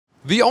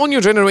The all-new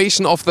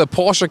generation of the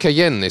Porsche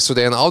Cayenne is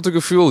today on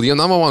Autogefuehl, your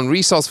 #1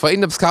 resource for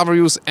in-depth car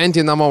reviews and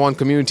your #1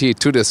 community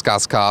to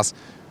discuss cars.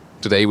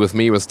 Today with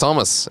me, with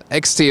Thomas.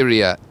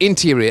 Exterior,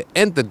 interior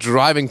and the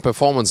driving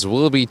performance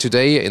will be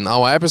today in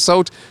our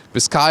episode.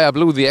 Biscaya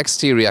blue, the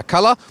exterior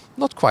color.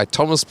 Not quite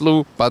Thomas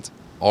blue, but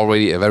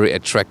already a very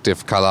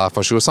attractive color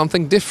for sure.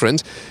 Something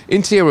different.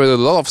 Interior, a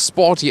lot of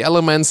sporty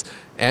elements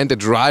and the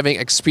driving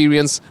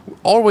experience.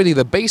 Already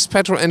the base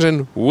petrol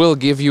engine will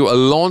give you a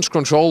launch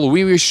control.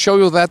 We will show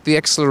you that the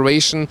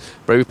acceleration,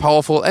 very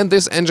powerful, and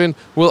this engine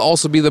will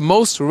also be the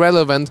most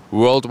relevant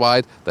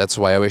worldwide. That's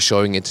why we're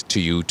showing it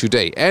to you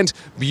today. And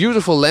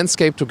beautiful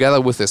landscape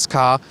together with this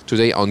car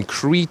today on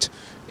Crete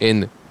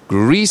in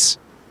Greece.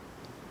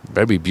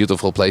 Very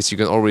beautiful place. You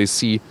can already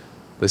see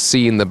the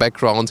sea in the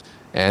background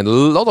and a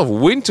lot of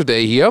wind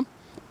today here.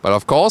 But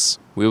of course,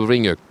 we will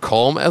bring you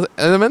calm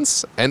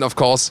elements and of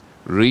course,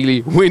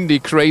 really windy,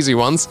 crazy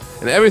ones,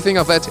 and everything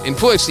of that in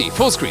full HD,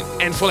 full screen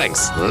and full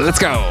length. Let's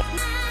go!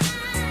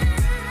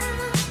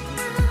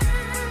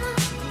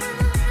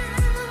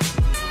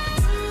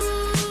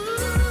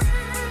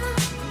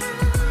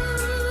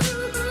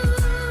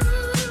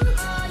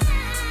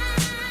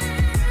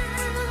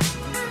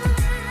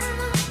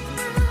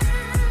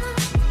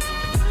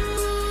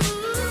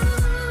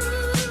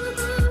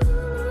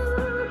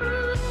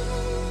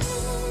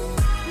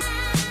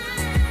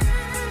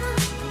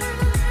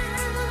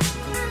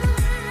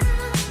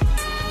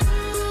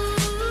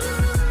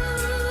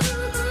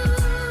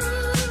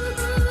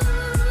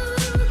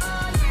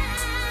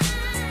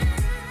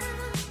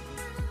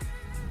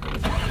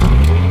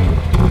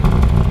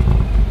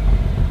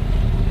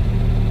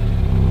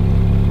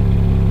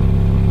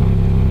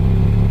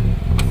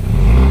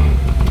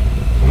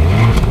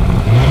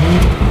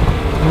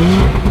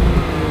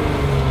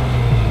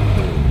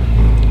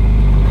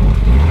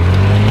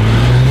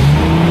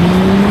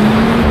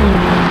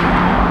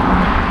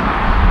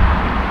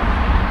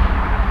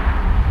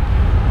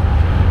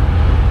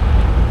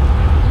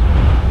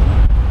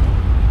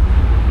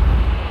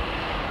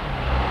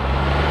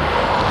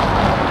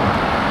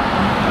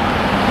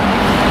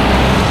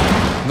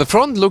 The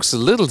front looks a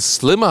little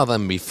slimmer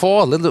than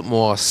before, a little bit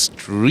more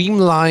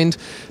streamlined,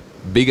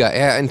 bigger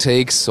air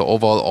intakes, so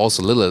overall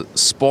also a little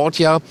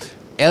sportier.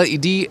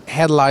 LED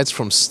headlights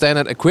from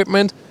standard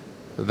equipment.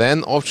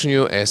 Then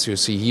optional, as you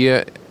see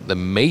here, the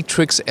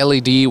matrix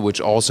LED,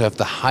 which also have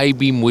the high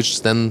beam,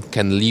 which then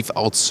can leave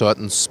out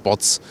certain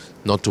spots,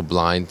 not to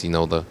blind, you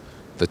know,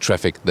 the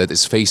traffic that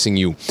is facing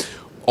you.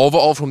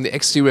 Overall, from the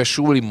exterior,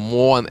 surely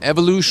more an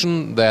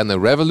evolution than a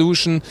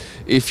revolution.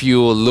 If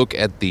you look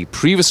at the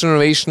previous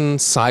generation,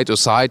 side to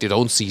side, you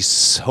don't see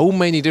so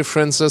many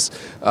differences.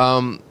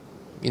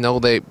 You know,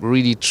 they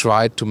really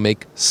tried to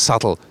make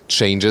subtle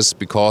changes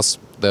because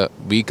the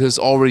vehicle is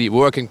already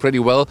working pretty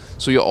well.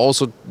 So you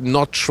also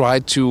not try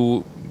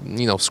to,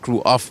 you know,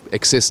 screw off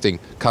existing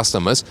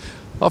customers.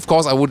 Of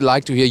course, I would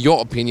like to hear your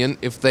opinion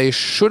if they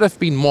should have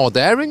been more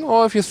daring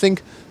or if you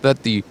think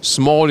that the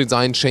small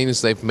design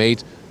changes they've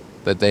made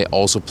that they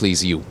also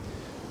please you.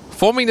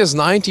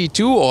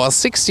 4.92 m or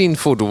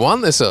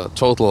 16'1" is a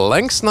total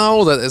length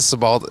now. That is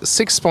about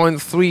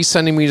 6.3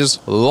 centimeters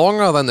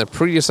longer than the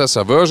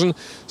predecessor version.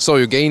 So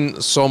you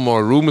gain some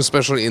more room,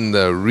 especially in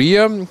the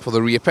rear for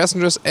the rear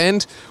passengers,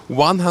 and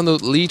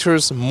 100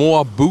 liters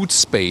more boot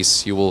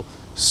space. You will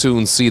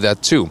soon see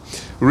that too.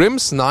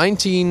 Rims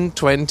 19,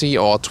 20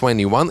 or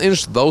 21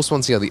 inch. Those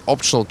ones here are the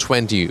optional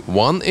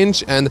 21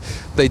 inch and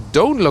they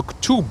don't look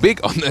too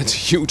big on that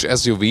huge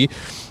SUV.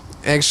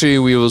 Actually,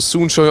 we will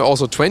soon show you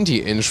also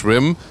 20-inch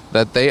rim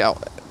that they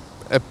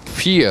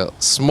appear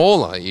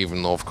smaller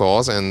even, of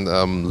course, and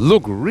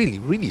look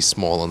really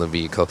small on the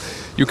vehicle.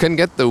 You can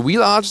get the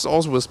wheel arches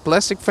also with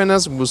plastic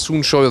fenders. We'll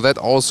soon show you that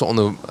also on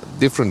a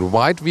different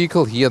white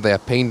vehicle. Here they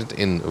are painted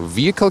in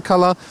vehicle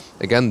color.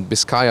 Again,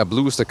 Biscaya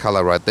blue is the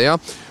color right there.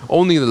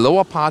 Only the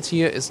lower part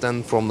here is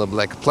then from the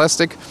black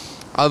plastic.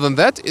 Other than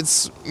that,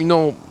 it's, you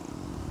know,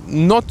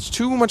 not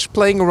too much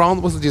playing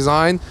around with the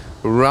design.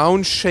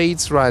 Round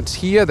shades right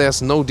here,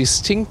 there's no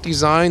distinct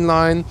design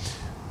line,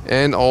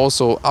 and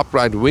also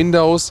upright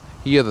windows.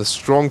 Here the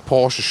strong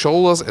Porsche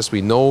shoulders, as we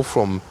know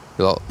from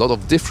a lot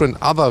of different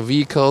other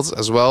vehicles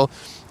as well.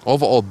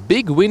 Overall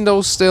big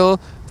windows still.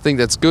 I think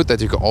that's good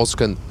that you also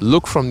can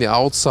look from the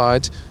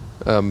outside,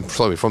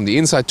 from the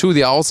inside to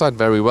the outside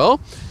very well.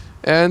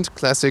 And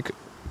classic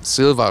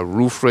silver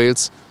roof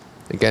rails.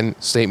 Again,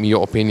 state me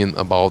your opinion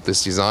about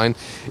this design.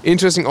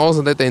 Interesting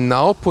also that they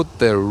now put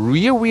the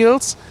rear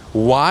wheels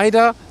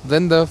wider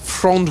than the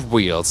front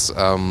wheels.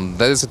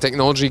 That is a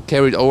technology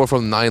carried over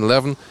from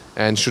 911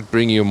 and should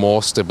bring you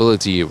more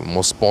stability,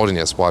 more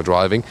sportiness while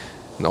driving.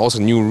 And also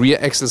new rear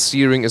axle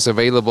steering is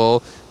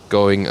available,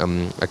 going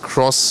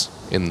across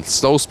in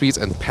slow speeds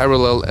and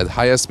parallel at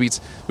higher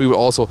speeds. We will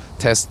also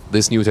test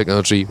this new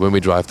technology when we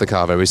drive the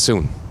car very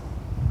soon.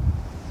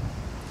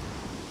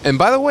 And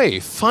by the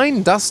way,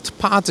 fine dust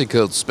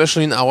particles,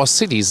 especially in our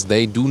cities,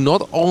 they do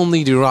not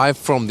only derive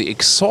from the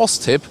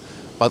exhaust tip,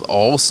 but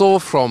also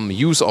from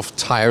use of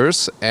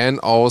tires and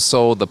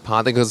also the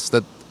particles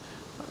that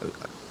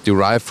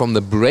derived from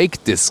the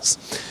brake discs.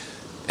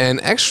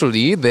 And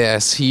actually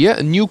there's here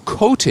a new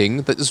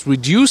coating that is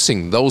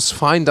reducing those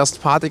fine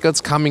dust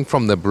particles coming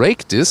from the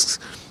brake discs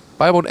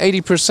by about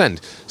 80%.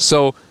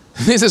 So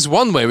this is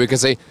one way we can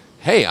say,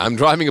 hey, I'm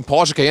driving a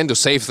Porsche Cayenne to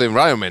save the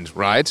environment,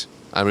 right?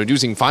 I'm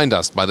reducing fine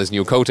dust by this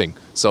new coating.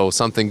 So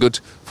something good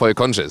for your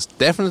conscience.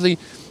 Definitely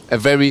a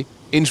very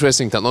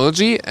interesting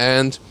technology,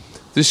 and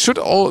this should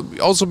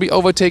also be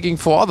overtaking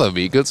for other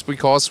vehicles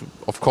because,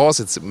 of course,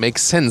 it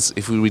makes sense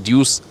if we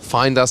reduce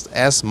fine dust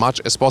as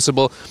much as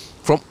possible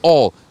from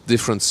all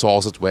different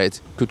sources where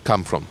it could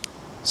come from.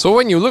 So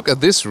when you look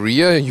at this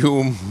rear,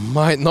 you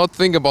might not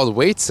think about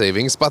weight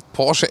savings, but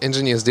Porsche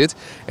engineers did,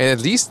 and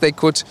at least they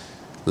could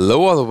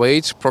lower the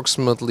weight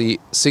approximately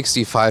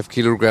 65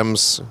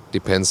 kilograms,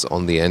 depends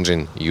on the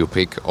engine you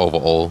pick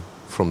overall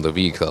from the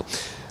vehicle.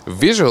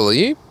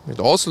 Visually, it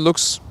also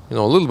looks, a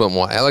little bit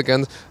more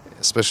elegant,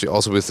 especially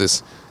also with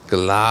this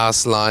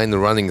glass line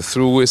running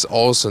through. Is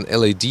also an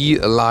LED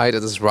light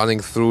that is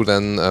running through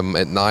then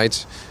at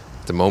night.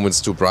 At the moment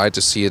it's too bright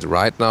to see it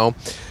right now.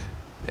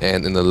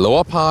 And in the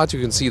lower part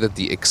you can see that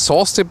the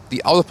exhaust tip,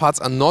 the outer parts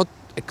are not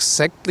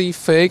exactly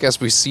fake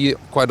as we see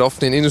quite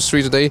often in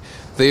industry today.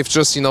 They've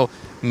just,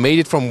 made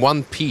it from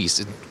one piece.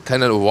 It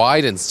kind of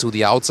widens to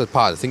the outside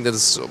part. I think that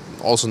is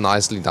also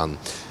nicely done.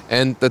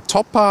 And the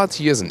top part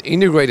here is an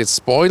integrated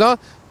spoiler.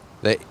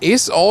 There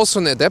is also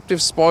an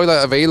adaptive spoiler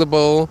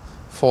available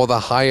for the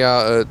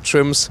higher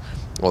trims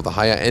or the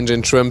higher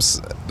engine trims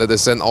that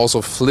is then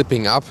also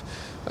flipping up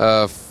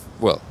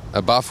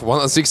above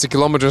 160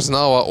 kilometers an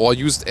hour or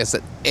used as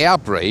an air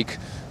brake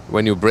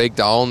when you brake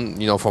down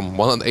from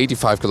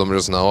 185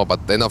 kilometers an hour.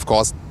 But then of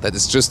course that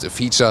is just a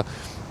feature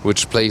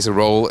which plays a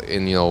role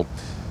in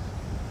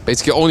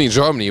basically only in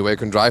Germany, where you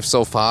can drive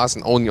so fast,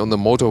 and only on the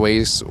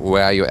motorways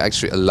where you're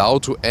actually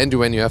allowed to and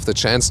when you have the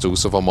chance to.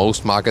 So for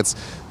most markets,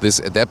 this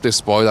adaptive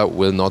spoiler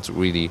will not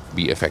really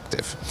be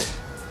effective.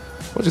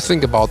 What do you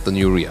think about the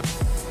new rear?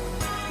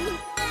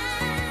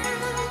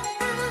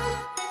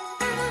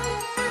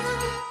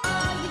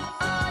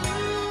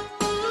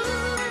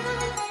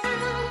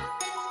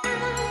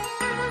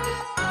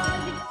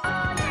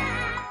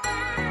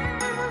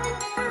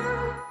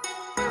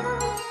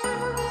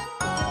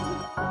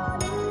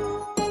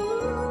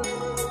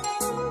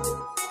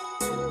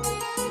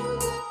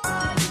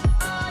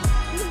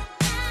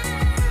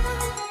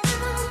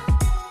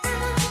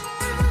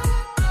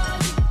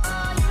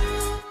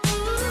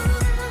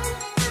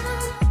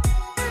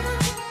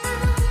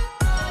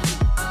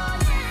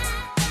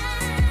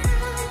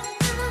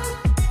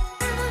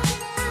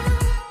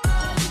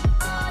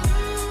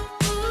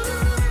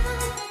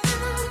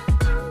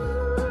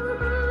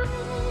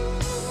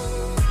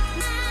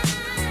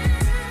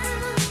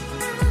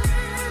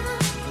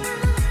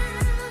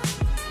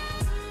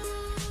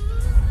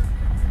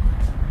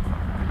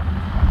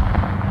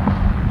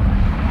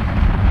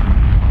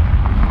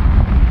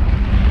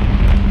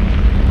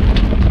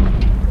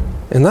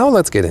 And now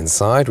let's get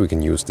inside. We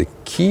can use the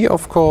key,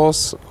 of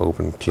course,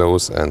 open,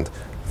 close, and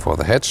for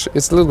the hatch,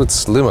 it's a little bit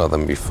slimmer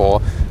than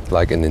before,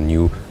 like in the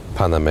new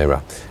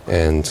Panamera.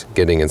 And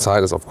getting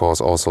inside is, of course,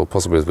 also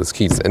possible with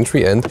keyless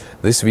entry. And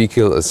this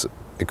vehicle is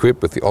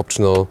equipped with the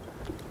optional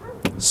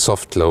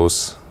soft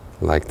close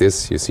like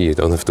this. You see, you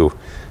don't have to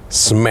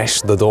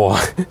smash the door.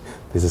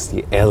 This is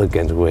the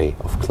elegant way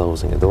of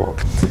closing a door.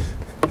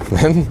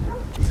 Then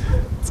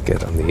let's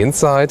get on the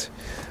inside.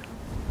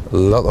 A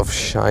lot of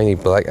shiny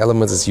black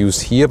elements is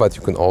used here, but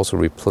you can also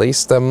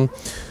replace them.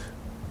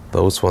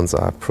 Those ones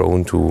are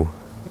prone to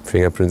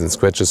fingerprints and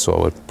scratches, so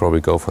I would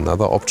probably go for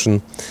another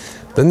option.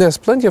 Then there's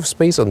plenty of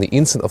space on the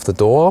inside of the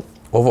door.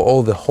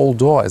 Overall, the whole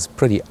door is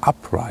pretty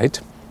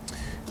upright.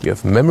 You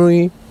have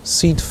memory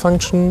seat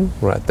function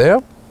right there.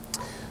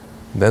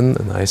 Then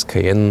a nice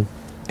Cayenne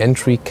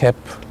entry cap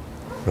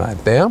right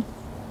there.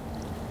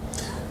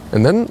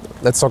 And then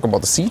let's talk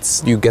about the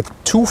seats. You get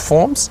two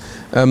forms,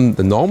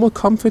 the normal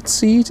comfort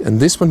seat,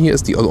 and this one here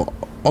is the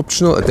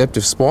optional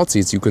adaptive sport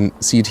seats. You can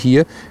see it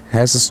here,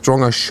 has a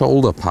stronger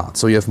shoulder part,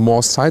 so you have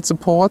more side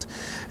support,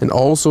 and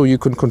also you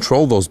can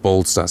control those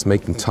bolsters,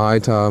 make them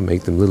tighter,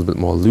 make them a little bit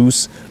more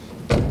loose,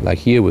 like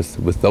here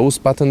with those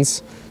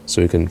buttons,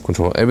 so you can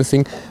control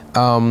everything.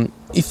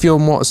 If you're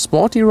more a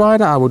sporty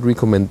rider, I would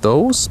recommend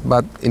those,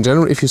 but in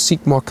general, if you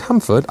seek more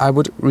comfort, I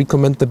would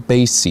recommend the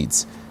base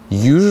seats.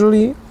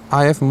 Usually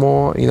I have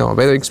more, a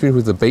better experience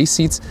with the base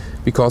seats,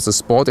 because the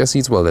sportier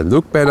seats, well, they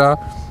look better,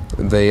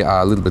 they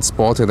are a little bit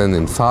sportier than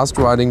in fast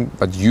riding,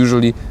 but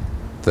usually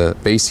the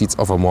base seats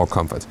offer more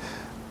comfort.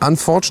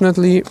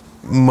 Unfortunately,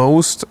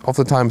 most of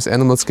the times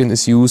animal skin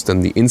is used,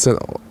 and the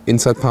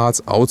inside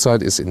parts,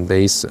 outside is in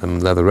base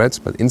leatherette,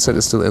 but inside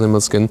is still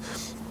animal skin.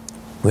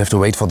 We have to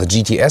wait for the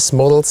GTS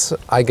models,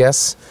 I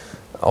guess,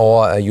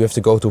 or you have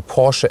to go to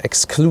Porsche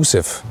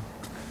exclusive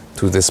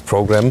to this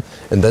program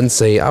and then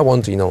say, I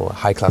want,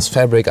 high-class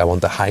fabric, I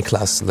want the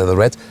high-class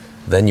leatherette.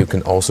 Then you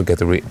can also get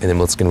the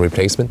animal skin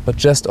replacement, but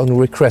just on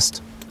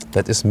request.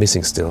 That is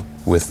missing still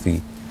with the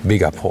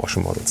bigger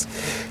Porsche models.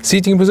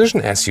 Seating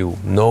position, as you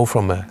know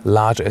from a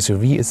large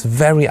SUV, is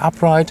very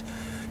upright.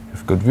 You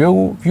have good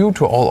view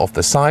to all of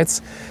the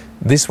sides.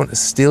 This one is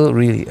still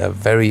really a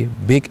very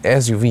big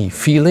SUV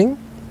feeling.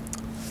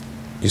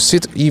 You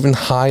sit even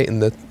high in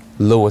the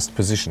lowest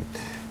position.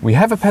 We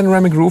have a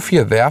panoramic roof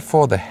here,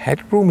 therefore the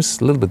headroom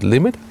is a little bit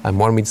limited. I'm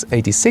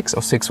 1.86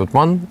 or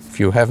 6'1". If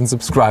you haven't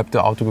subscribed to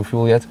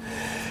Autogefuehl yet,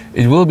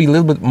 it will be a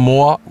little bit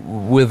more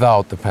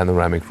without the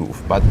panoramic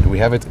roof, but we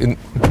have it in.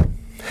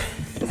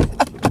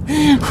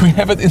 We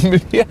have it in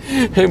here,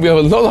 and we have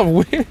a lot of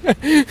wind.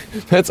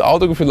 That's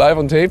Autogefuehl live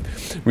on tape.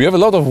 We have a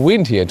lot of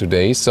wind here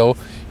today, so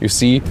you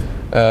see,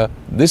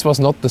 this was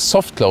not the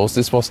soft close,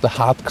 this was the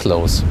hard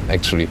close,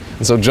 actually.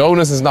 And so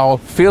Jonas is now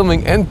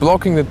filming and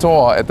blocking the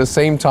door at the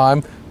same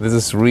time. This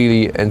is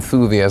really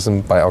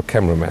enthusiasm by our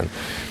cameraman.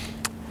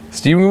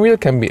 Steering wheel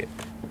can be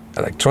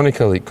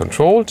electronically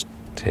controlled,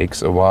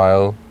 takes a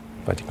while,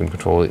 but you can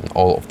control it in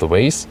all of the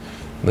ways.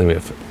 Then we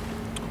have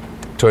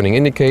turning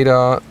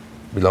indicator.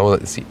 Below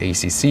that is the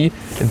ACC,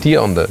 and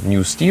here on the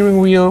new steering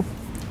wheel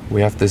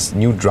we have this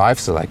new drive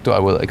selector. I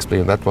will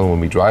explain that one when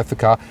we drive the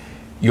car.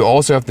 You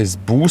also have this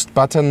boost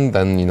button,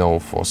 then you know,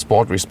 for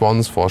sport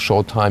response for a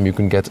short time you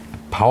can get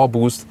power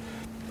boost.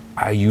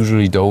 I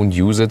usually don't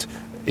use it.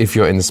 If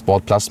you're in the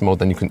Sport Plus mode,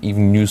 then you can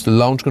even use the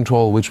launch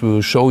control, which we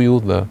will show you,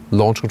 the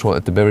launch control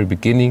at the very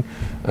beginning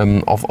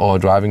of our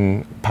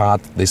driving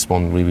part. This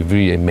one will be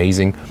really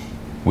amazing,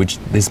 which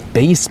this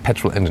base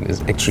petrol engine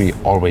is actually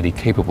already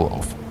capable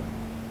of.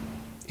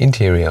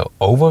 Interior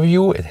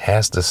overview, it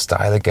has the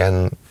style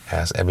again,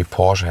 as every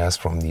Porsche has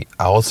from the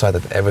outside,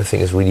 that everything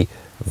is really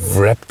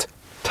wrapped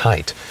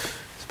tight,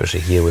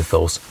 especially here with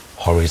those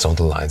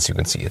horizontal lines, you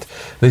can see it.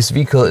 This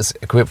vehicle is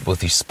equipped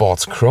with the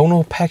Sports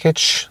Chrono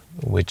package,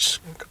 which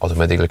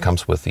automatically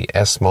comes with the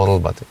S model,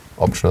 but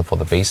optional for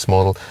the base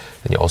model.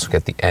 Then you also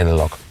get the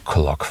analog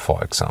clock,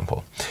 for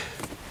example.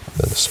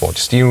 Then the sporty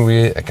steering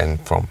wheel, again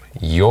from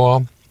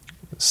your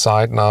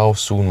side now,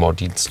 soon more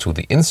details to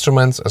the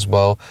instruments as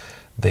well.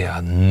 They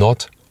are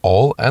not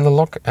all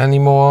analog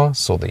anymore,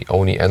 so the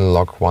only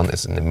analog one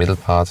is in the middle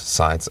part,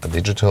 sides are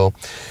digital.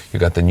 You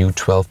got the new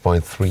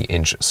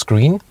 12.3-inch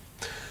screen.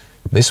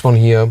 This one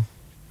here,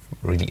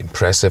 really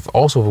impressive,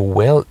 also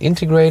well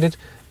integrated,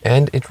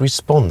 and it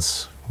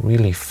responds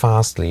really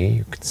fastly.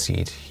 You can see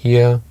it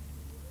here,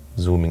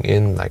 zooming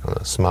in like on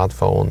a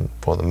smartphone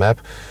for the map.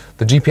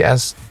 The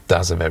GPS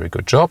does a very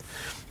good job.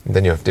 And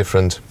then you have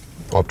different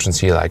options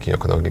here, like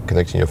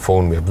connecting your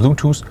phone. We have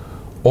Bluetooth.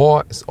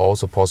 Or it's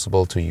also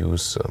possible to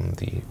use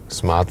the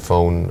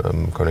smartphone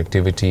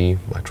connectivity,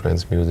 my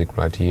trance music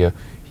right here.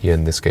 Here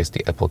in this case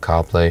the Apple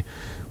CarPlay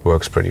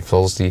works pretty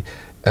flawlessly.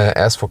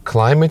 As for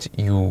climate,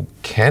 you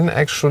can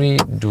actually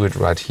do it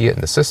right here in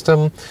the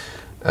system.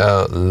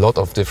 A lot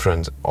of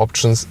different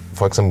options.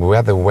 For example,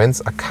 where the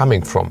vents are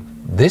coming from.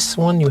 This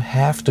one you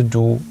have to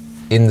do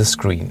in the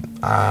screen.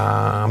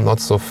 I'm not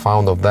so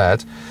fond of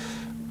that.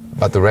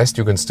 But the rest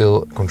you can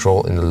still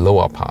control in the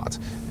lower part,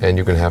 and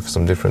you can have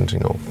some different,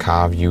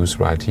 car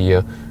views right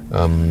here.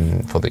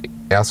 For the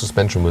air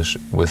suspension, which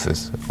with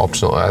this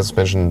optional air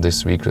suspension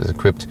this vehicle is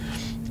equipped,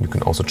 you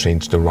can also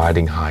change the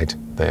riding height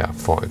there,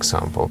 for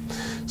example.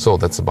 So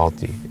that's about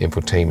the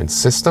infotainment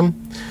system.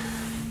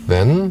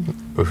 Then,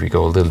 if we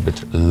go a little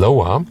bit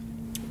lower,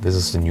 this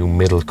is the new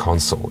middle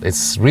console.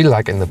 It's really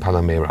like in the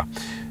Panamera,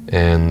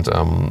 and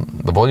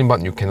the volume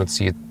button, you cannot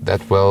see it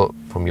that well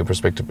from your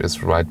perspective,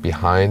 is right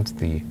behind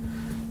the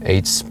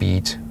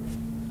 8-speed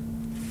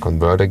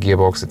converter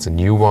gearbox. It's a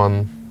new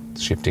one,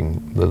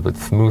 shifting a little bit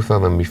smoother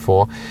than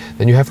before.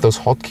 Then you have those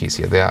hotkeys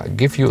here. They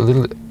give you a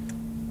little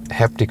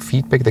haptic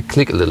feedback. They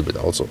click a little bit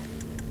also.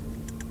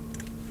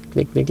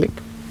 Click, click, click.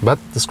 But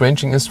the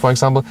scrunching is, for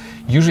example,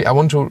 usually I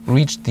want to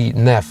reach the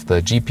nav,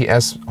 the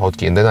GPS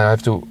hotkey, and then I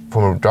have to,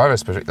 from a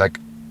driver's perspective, like,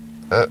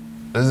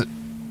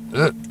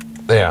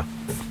 there.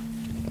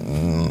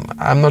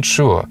 I'm not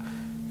sure.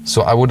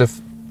 So I would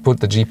have put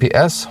the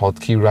GPS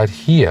hotkey right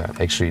here,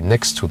 actually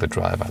next to the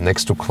driver,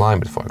 next to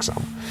climate, for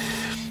example.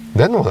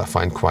 Then what I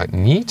find quite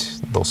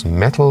neat, those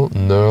metal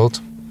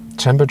knurled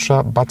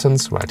temperature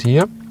buttons right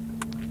here.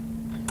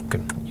 You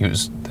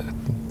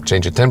can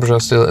change the temperature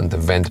still, and the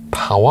vent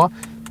power.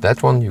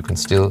 That one you can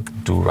still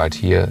do right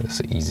here.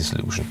 It's an easy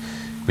solution.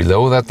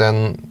 Below that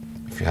then,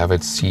 if you have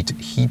it, seat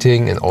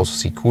heating and also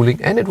seat cooling,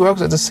 and it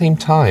works at the same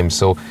time.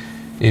 So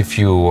if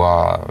you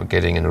are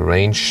getting in a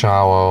rain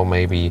shower,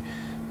 maybe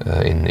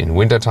in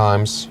winter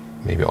times,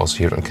 maybe also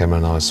here on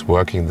camera now it's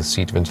working, the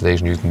seat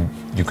ventilation,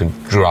 you can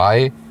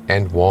dry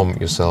and warm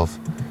yourself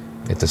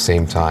at the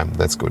same time.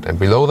 That's good. And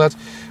below that,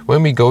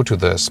 when we go to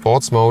the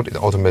sports mode, it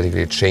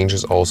automatically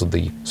changes also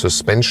the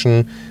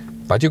suspension,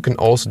 but you can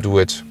also do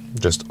it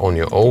just on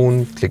your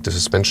own. Click the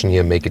suspension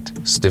here, make it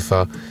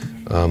stiffer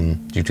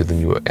due to the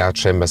new air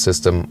chamber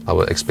system. I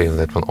will explain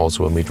that one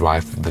also when we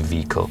drive the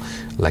vehicle.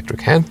 Electric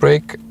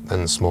handbrake,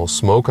 then a small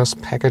smokers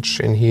package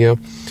in here.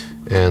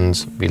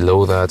 And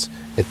below that,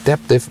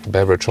 adaptive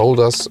beverage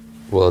holders,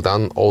 well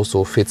done,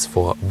 also fits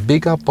for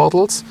bigger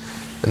bottles.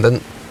 And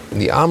then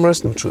the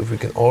armrest, I'm not sure if we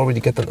can already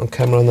get that on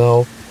camera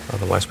now,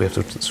 otherwise we have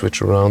to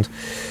switch around.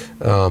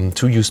 2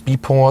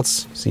 USB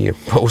ports, see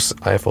both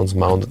iPhones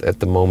mounted at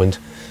the moment.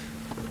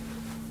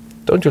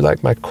 don't you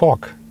like my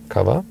cork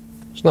cover?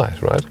 It's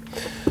nice, right?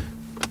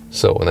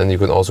 So, and then you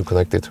can also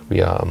connect it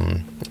via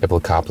Apple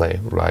CarPlay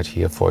right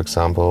here, for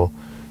example.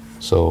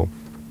 So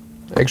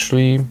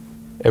actually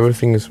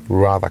everything is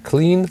rather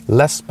clean,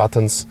 less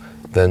buttons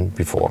than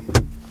before.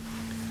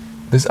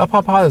 This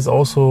upper part is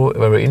also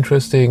very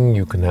interesting.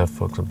 You can have,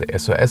 for example, the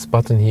SOS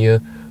button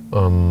here,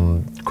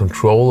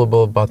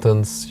 controllable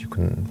buttons. You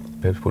can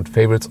put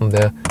favorites on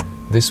there.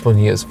 This one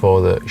here is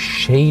for the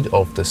shade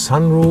of the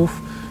sunroof.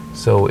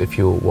 So if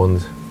you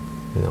want,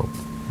 you know,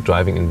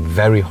 driving in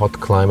very hot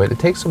climate, it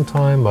takes some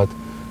time, but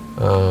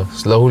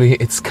slowly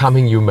it's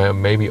coming. You may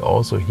maybe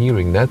also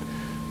hearing that.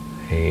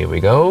 Here we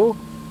go.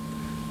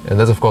 And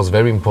that's of course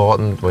very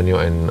important when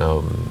you're in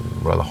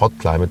rather hot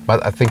climate.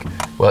 But I think,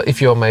 well,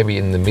 if you're maybe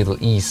in the Middle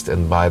East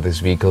and buy this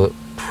vehicle,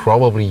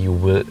 probably you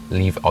will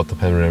leave out the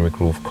panoramic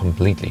roof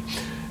completely.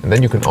 And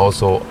then you can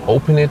also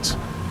open it,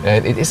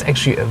 and it is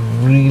actually a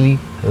really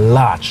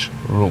large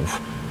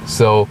roof.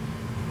 So,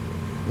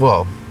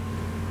 well,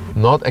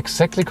 not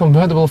exactly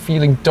convertible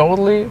feeling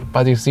totally,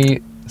 but you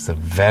see it's a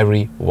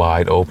very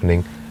wide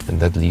opening, and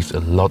that leaves a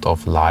lot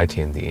of light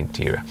here in the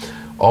interior.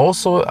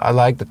 Also, I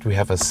like that we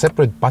have a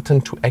separate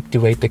button to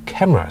activate the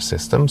camera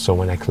system. So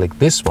when I click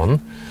this one,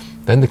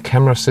 then the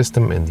camera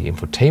system and the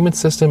infotainment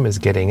system is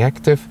getting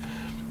active.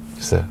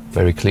 It's a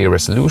very clear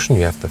resolution.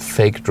 You have the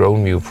fake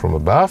drone view from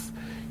above.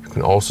 You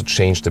can also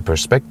change the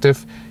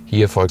perspective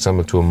here, for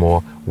example, to a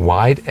more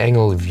wide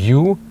angle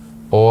view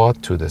or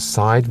to the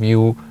side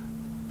view.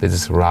 This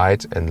is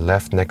right and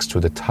left next to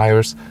the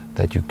tires,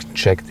 that you can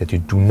check that you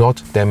do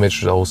not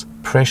damage those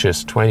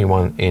precious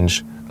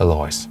 21-inch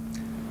alloys.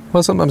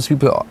 Well, sometimes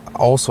people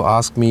also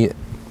ask me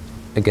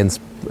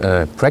against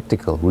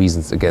practical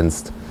reasons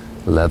against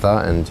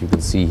leather, and you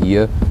can see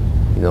here,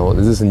 you know,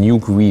 this is a new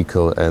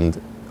vehicle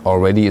and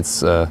already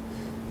it's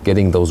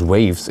getting those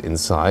waves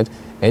inside,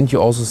 and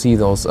you also see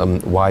those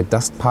white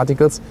dust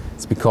particles.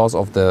 It's because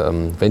of the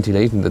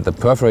ventilation, the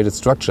perforated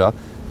structure.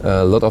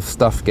 A lot of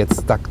stuff gets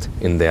stuck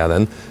in there.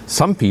 Then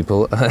some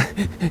people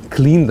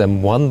clean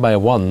them one by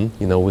one,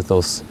 you know, with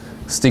those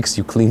sticks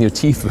you clean your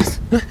teeth with.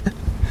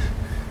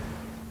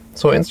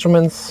 So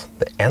instruments,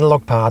 the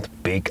analog part,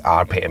 big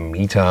RPM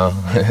meter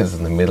is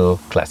in the middle,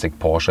 classic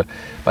Porsche.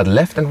 But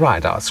left and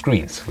right are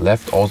screens.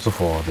 Left also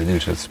for the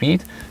digital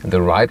speed, and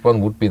the right one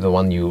would be the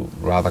one you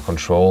rather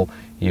control.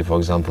 Here, for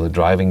example, the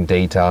driving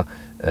data.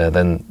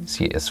 Then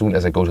see, as soon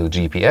as I go to the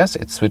GPS,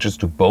 it switches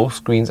to both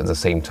screens at the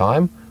same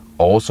time.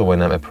 Also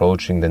when I'm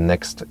approaching the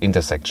next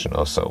intersection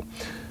or so.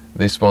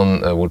 This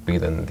one would be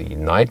then the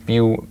night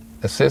view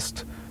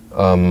assist.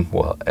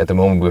 Well, at the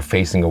moment we're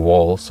facing a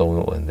wall,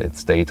 so and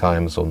it's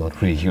daytime, so not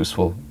really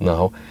useful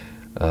now.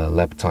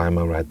 Lap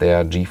timer right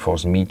there,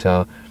 G-force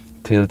meter,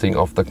 tilting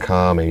of the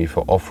car, maybe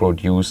for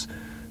off-road use.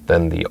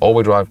 Then the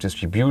all-wheel drive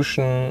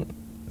distribution,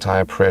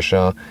 tire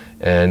pressure,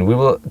 and we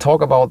will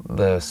talk about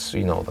this,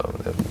 you know,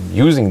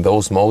 using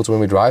those modes when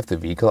we drive the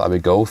vehicle. I will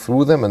go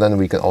through them, and then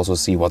we can also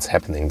see what's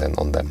happening then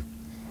on them.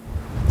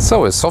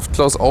 So is soft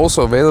close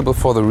also available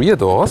for the rear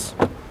doors?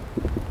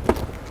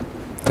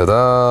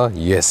 Ta-da!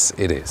 Yes,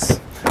 it is.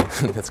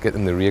 Let's get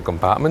in the rear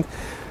compartment.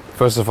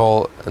 First of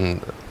all,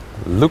 and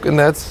look in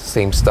that,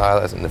 same style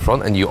as in the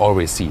front, and you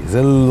always see there's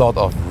a lot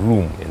of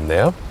room in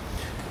there.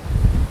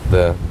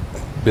 The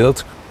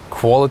build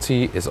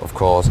quality is of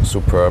course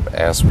superb,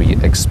 as we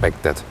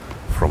expected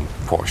from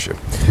Porsche.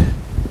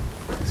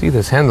 See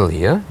this handle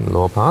here in the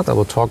lower part? I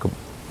will talk.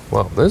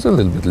 Well, there's a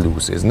little bit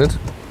loose, isn't it?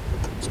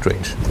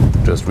 Strange.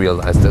 Just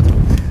realized it.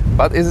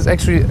 But it is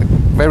actually a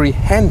very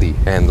handy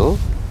handle.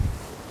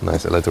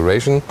 Nice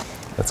alliteration.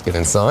 Let's get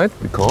inside,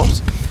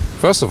 because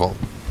first of all,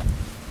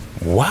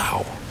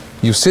 wow,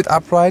 you sit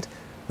upright,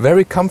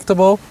 very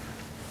comfortable.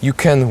 You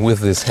can, with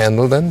this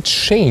handle, then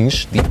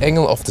change the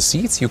angle of the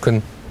seats. You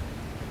can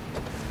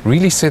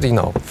really sit, you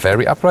know,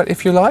 very upright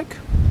if you like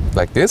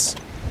this.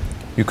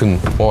 You can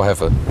or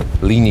have a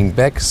leaning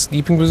back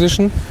sleeping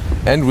position,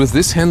 and with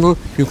this handle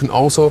you can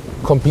also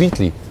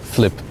completely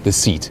flip the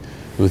seat.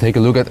 We'll take a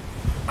look at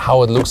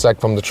how it looks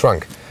like from the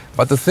trunk.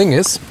 But the thing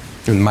is,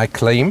 in my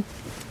claim,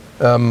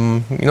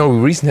 you know, we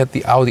recently had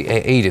the Audi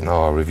A8 in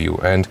our review,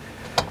 and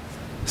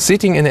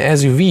sitting in an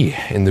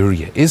SUV in the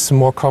rear is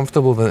more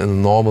comfortable than in a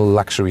normal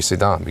luxury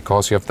sedan,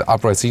 because you have the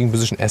upright seating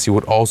position as you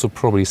would also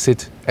probably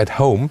sit at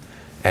home.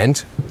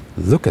 And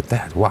look at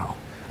that, wow.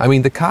 I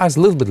mean, the car is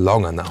a little bit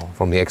longer now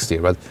from the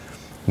exterior, but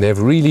they've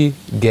really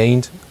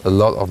gained a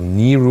lot of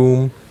knee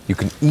room. You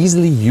can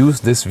easily use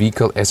this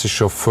vehicle as a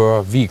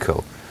chauffeur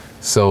vehicle.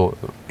 So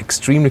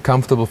extremely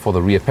comfortable for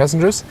the rear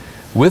passengers.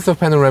 With the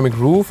panoramic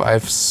roof, I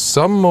have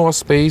some more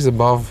space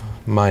above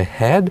my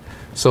head,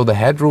 so the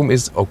headroom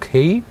is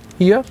okay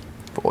here,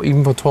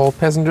 even for tall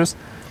passengers.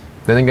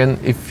 Then again,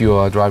 if you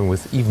are driving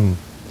with even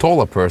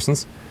taller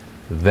persons,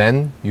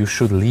 then you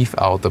should leave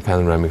out the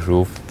panoramic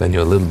roof, then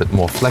you're a little bit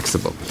more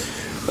flexible.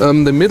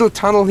 The middle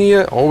tunnel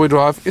here, all-wheel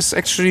drive, is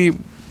actually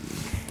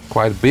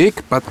quite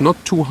big, but not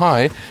too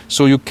high.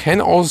 So you can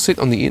also sit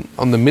on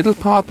the middle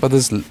part, but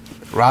it's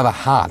rather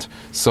hard.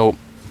 So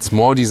it's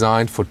more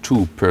designed for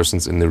two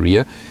persons in the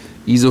rear.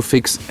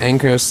 Isofix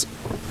anchors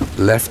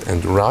left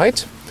and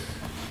right.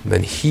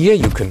 Then here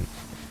you can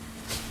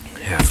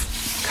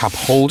have cup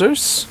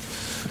holders,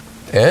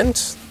 and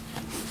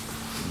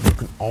you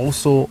can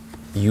also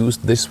use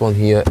this one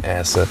here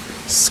as a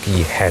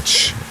ski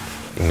hatch.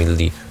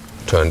 Immediately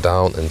turn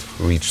down and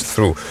reach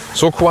through.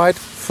 So quite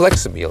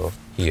flexible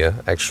here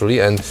actually,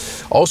 and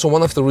also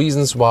one of the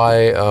reasons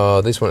why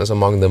this one is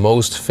among the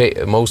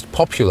most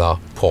popular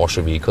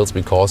Porsche vehicles,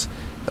 because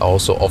it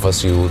also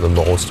offers you the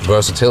most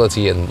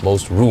versatility and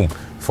most room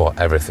for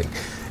everything.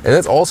 And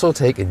let's also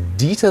take a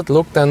detailed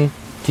look then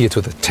here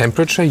to the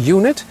temperature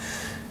unit.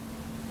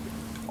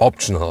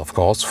 Optional, of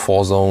course,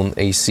 4-zone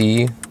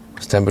AC,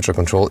 temperature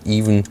control,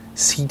 even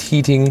seat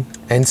heating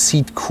and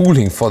seat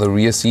cooling for the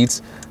rear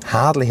seats.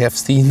 Hardly have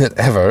seen it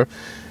ever.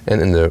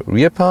 And in the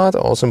rear part,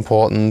 also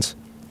important,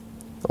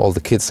 all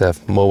the kids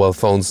have mobile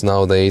phones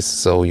nowadays,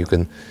 so you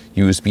can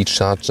USB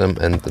charge them,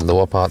 and the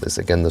lower part is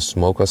again the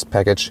smoker's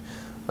package.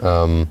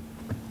 I'm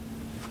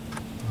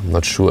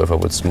not sure if I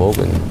would smoke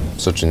in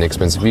such an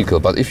expensive vehicle,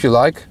 but if you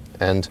like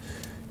and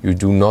you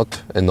do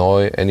not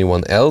annoy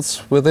anyone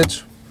else with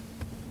it,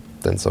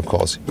 then it's of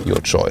course your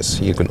choice.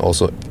 You can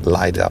also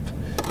light up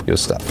your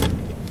stuff.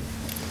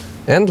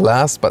 And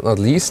last but not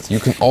least, you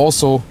can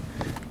also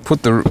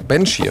put the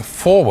bench here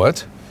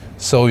forward,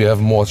 so you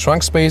have more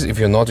trunk space if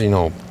you're not, you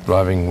know,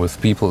 driving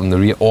with people in the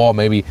rear, or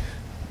maybe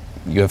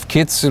you have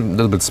kids a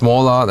little bit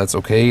smaller, that's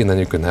okay, and then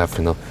you can have,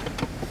 you know,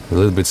 a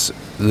little bit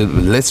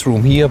less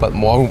room here, but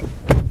more room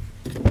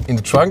in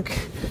the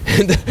trunk.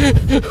 And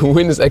the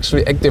wind is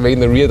actually activating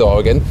the rear door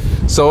again.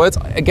 So it's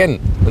again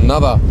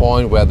another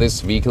point where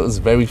this vehicle is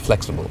very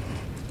flexible.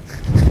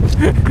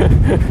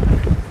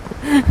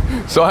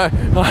 So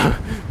I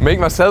make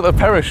myself a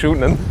parachute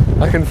and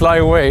I can fly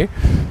away.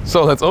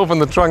 So let's open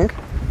the trunk.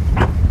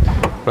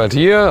 Right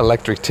here,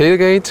 electric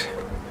tailgate.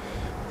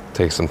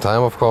 Takes some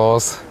time, of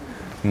course.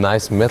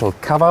 Nice metal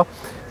cover.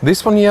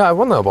 This one here I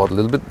wonder about a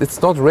little bit.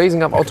 It's not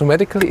raising up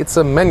automatically, it's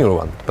a manual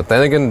one. But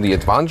then again, the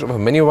advantage of a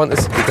manual one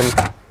is you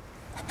can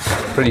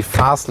pretty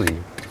fastly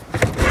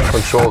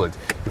control it.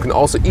 You can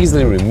also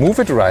easily remove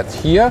it right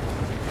here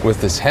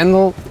with this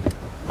handle.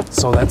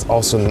 So that's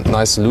also a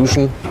nice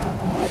solution,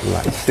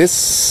 like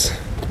this.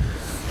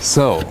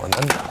 So, and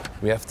then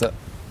we have the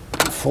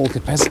full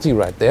capacity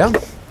right there.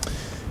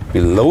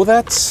 Below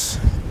that,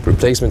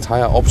 replacement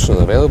tire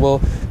optional available.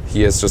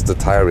 Here's just the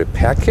tire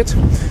repair kit.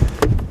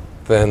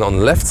 Then on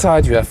the left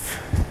side you have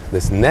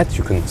this net,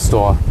 you can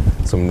store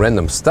some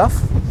random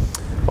stuff.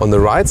 On the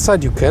right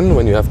side you can,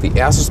 when you have the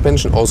air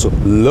suspension, also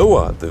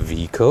lower the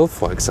vehicle,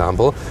 for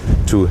example,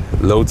 to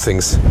load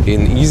things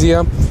in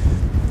easier.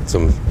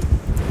 Some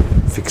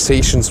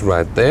fixations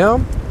right there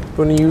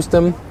when you use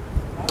them.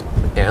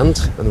 And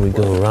then we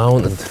go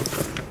around and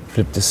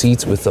flip the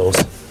seats with those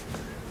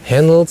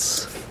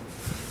handles.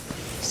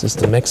 Is this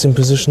the maximum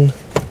position?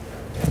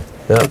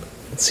 Yeah,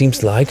 it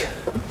seems like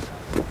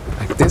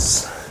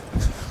this.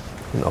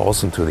 And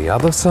also to the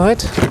other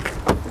side.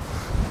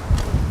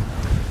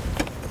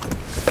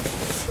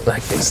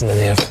 Like this, and then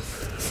you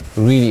have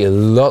really a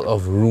lot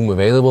of room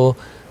available.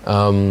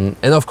 And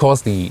of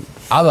course the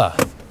other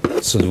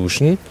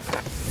solution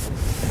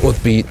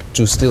would be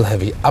to still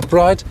have it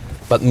upright,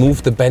 but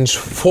move the bench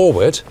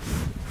forward.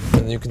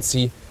 And you can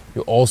see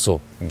you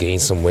also gain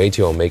some weight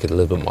here, or make it a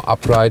little bit more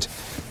upright.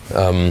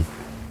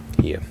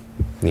 Here,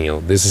 you know,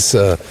 this is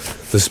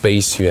the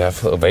space you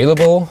have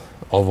available.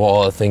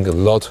 Overall, I think a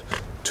lot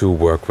to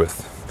work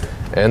with.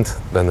 And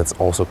then let's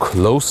also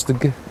close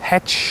the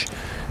hatch.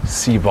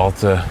 See about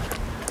the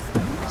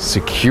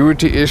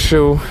security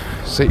issue.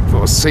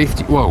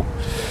 Safety. Whoa,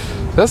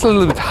 that's a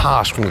little bit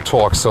harsh from the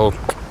torque, so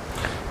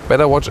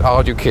better watch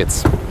out, you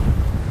kids.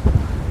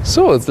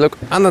 So let's look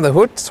under the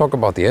hood, talk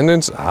about the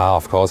engines.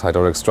 Of course,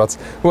 hydraulic struts.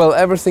 Well,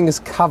 everything is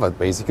covered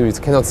basically. You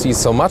cannot see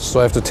so much, so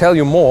I have to tell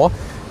you more.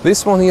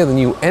 This one here, the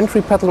new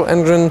entry petrol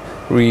engine,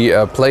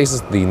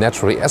 replaces the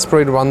naturally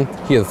aspirated one.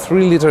 Here,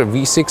 3-liter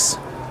V6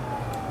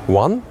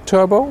 1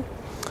 turbo.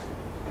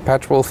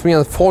 Petrol,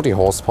 340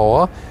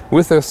 horsepower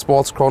with the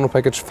sports chrono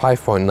package,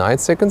 5.9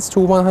 seconds to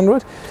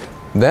 100.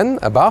 Then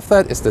above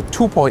that is the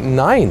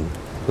 2.9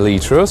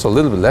 liter, so a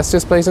little bit less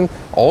displacement,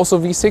 also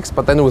V6,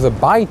 but then with a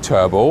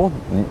bi-turbo,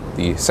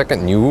 the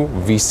second new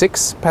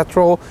V6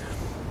 petrol,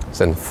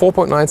 then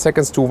 4.9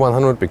 seconds to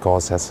 100,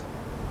 because it has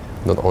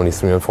not only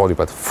 340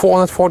 but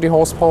 440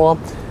 horsepower.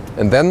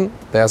 And then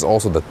there's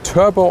also the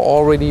turbo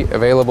already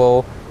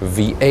available,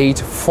 V8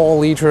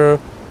 4-liter,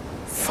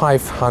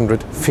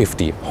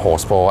 550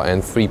 horsepower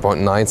and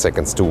 3.9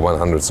 seconds to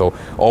 100, so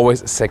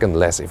always a second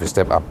less if you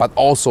step up. But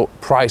also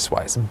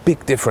price-wise,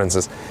 big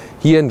differences.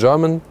 Here in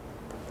German,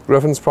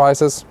 reference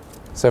prices,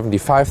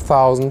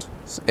 75,000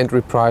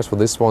 entry price for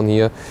this one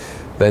here.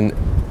 Then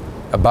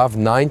above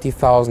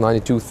 90,000,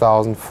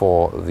 92,000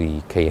 for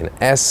the Cayenne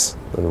S,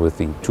 and with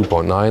the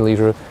 2.9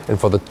 liter. And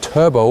for the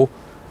turbo,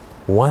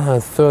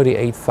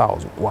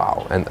 138,000.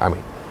 Wow, and I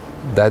mean,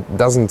 that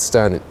doesn't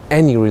stand in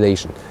any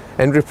relation.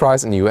 Entry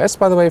price in the US,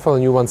 by the way, for the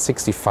new one,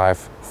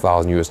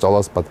 $65,000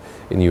 US, but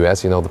in the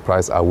US, you know, the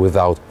price are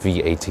without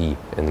VAT.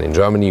 And in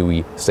Germany,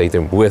 we state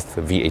them with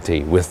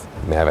VAT, with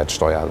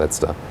Mehrwertsteuer. That's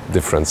the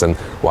difference, and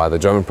why the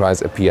German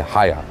price appear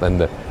higher than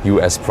the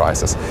US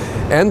prices.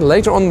 And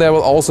later on, there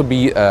will also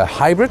be a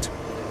hybrid.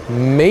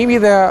 Maybe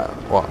there,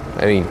 well,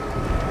 I mean,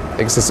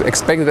 it's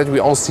expected that we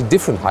also see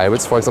different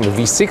hybrids, for example,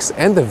 V6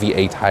 and the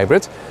V8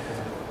 hybrid.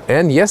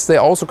 And yes, they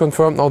also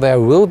confirmed now there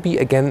will be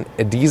again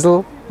a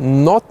diesel,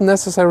 not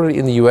necessarily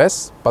in the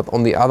US, but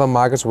on the other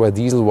markets where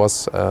diesel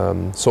was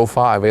so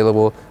far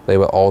available, they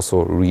will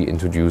also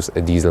reintroduce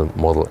a diesel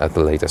model at the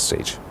later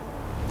stage.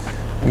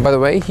 And by the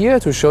way, here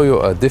to show you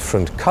a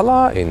different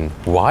color in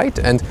white,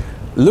 and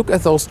look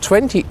at those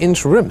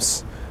 20-inch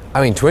rims.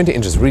 I mean, 20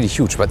 inches is really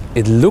huge, but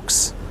it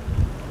looks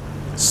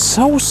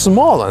so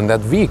small on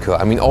that vehicle.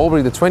 I mean,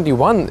 already the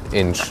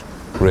 21-inch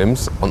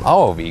rims on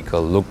our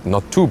vehicle look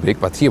not too big,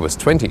 but here was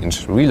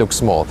 20-inch, really look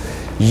small.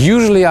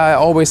 Usually I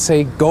always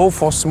say go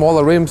for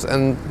smaller rims,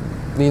 and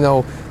you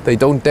know, they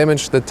don't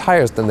damage the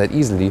tires then that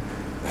easily.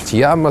 But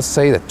here I must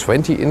say that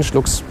 20-inch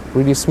looks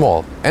really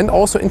small. And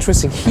also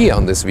interesting here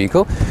on this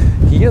vehicle,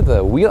 here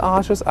the wheel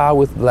arches are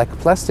with black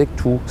plastic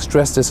to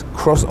stress this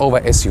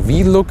crossover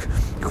SUV look.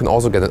 You can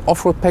also get an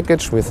off-road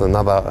package with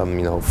another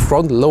you know,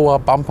 front lower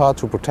bumper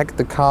to protect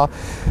the car.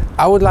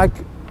 I would like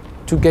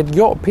to get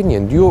your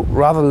opinion. Do you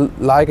rather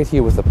like it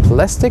here with the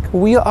plastic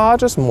wheel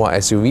arches, more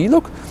SUV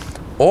look,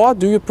 or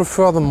do you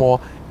prefer the more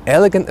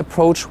elegant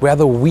approach where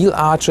the wheel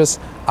arches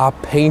are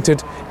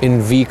painted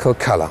in vehicle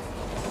color?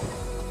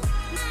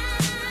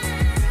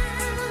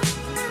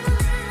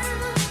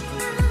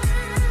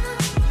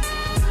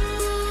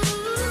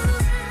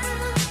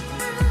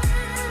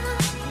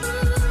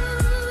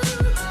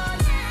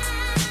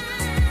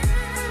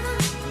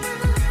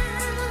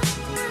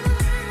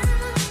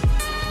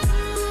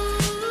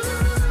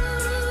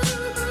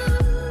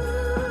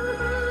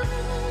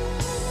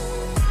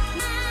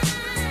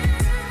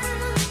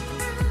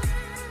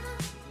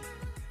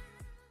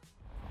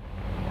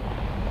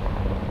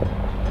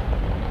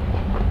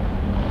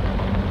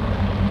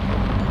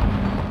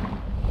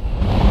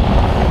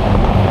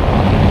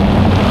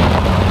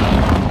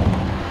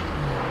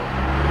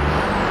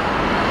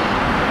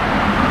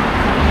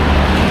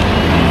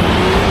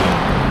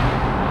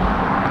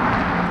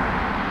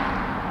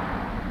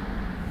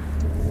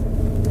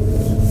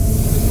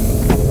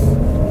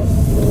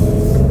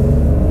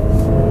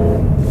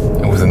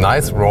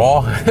 Nice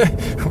raw,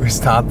 we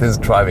start this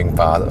driving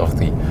part of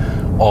the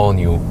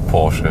all-new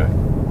Porsche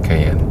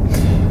Cayenne.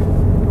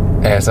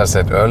 As I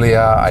said earlier,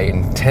 I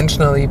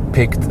intentionally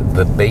picked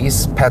the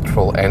base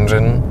petrol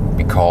engine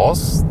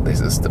because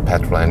this is the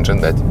petrol engine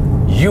that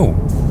you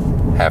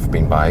have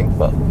been buying.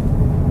 Well,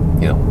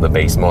 you know, the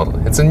base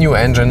model. It's a new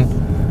engine,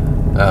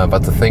 but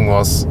the thing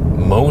was,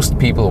 most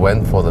people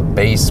went for the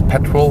base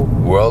petrol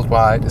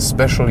worldwide,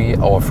 especially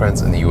our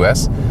friends in the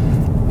US.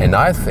 And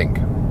I think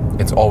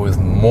it's always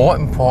more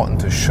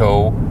important to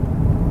show,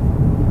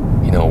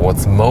 you know,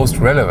 what's most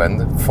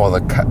relevant for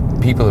the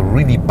people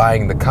really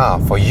buying the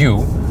car, for you,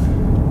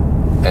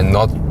 and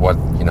not what,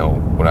 you know,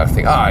 what I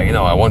think, you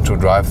know, I want to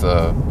drive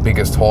the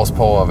biggest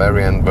horsepower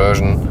variant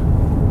version.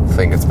 I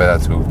think it's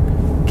better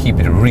to keep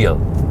it real,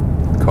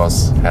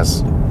 because it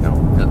has, you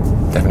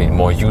know, definitely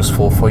more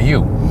useful for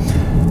you.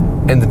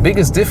 And the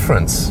biggest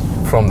difference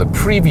from the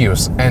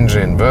previous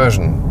engine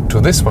version to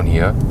this one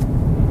here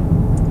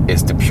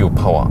is the pure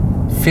power.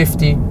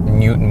 50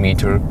 Newton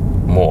meter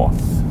more.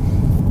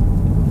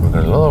 We've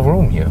got a lot of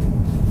room here.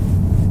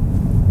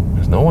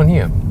 There's no one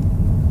here.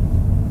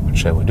 What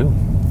shall we do?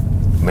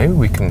 Maybe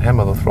we can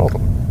hammer the throttle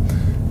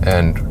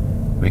and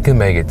we can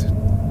make it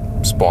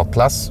Sport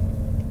Plus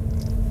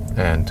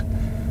and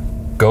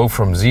go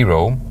from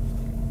 0,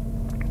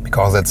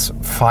 because that's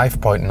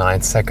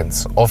 5.9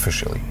 seconds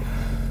officially.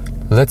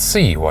 Let's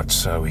see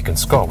what we can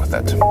score with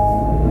that.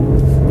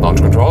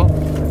 Launch control.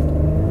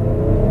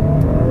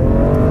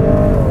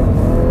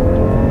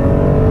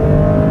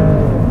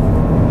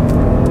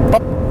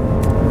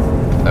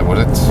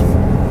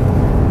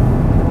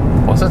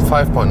 Was it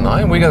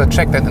 5.9? We gotta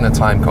check that in the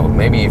time code.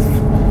 Maybe if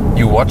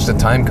you watch the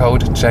time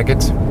code, check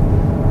it.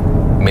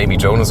 Maybe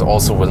Jonas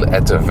also will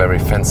add a very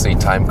fancy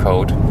time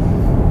code.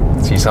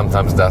 He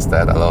sometimes does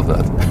that, I love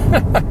that.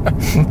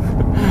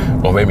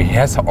 Or maybe he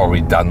has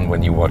already done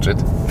when you watch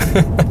it.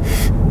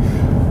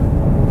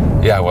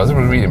 Yeah, it was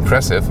really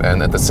impressive,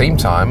 and at the same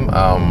time,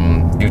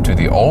 due to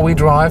the all-wheel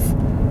drive,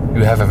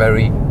 you have a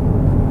very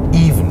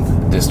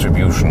even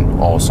distribution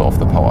also of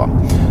the power.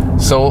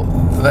 So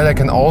that I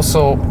can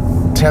also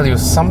tell you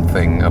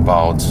something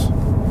about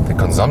the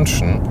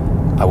consumption.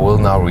 I will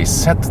now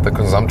reset the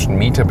consumption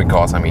meter,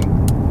 because I mean,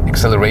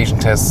 acceleration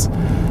tests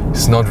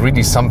is not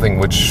really something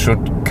which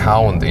should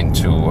count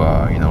into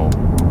you know,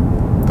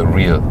 the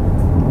real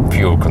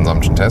fuel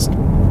consumption test.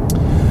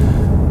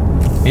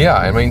 Yeah,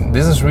 I mean,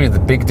 this is really the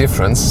big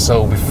difference.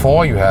 So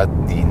before you had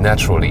the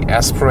naturally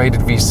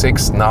aspirated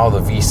V6, now the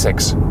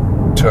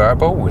V6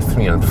 turbo with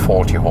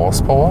 340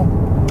 horsepower.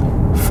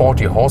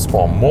 40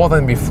 horsepower more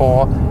than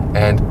before,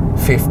 and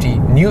 50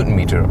 Newton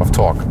meter of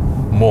torque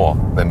more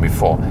than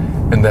before.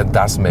 And that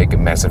does make a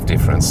massive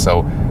difference.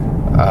 So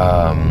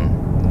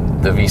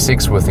the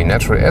V6 with the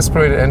naturally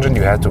aspirated engine,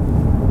 you had to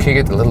kick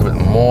it a little bit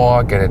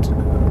more, get it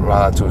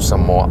rather to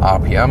some more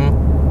RPM.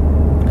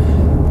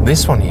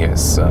 This one here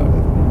is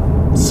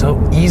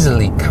so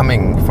easily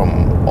coming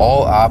from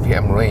all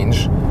RPM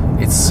range.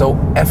 It's so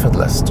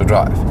effortless to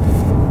drive.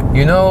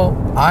 You know,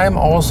 I'm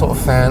also a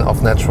fan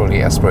of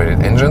naturally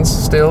aspirated engines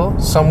still,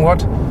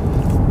 somewhat.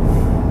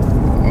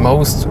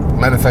 Most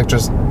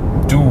manufacturers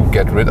do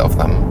get rid of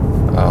them.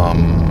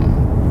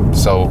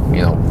 So,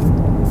 you know,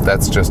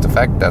 that's just a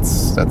fact.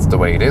 That's the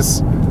way it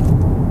is.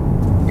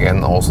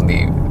 Again, also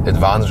the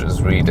advantage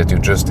is really that you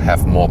just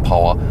have more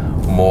power,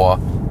 more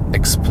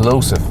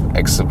explosive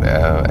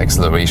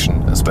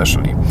acceleration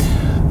especially.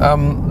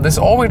 This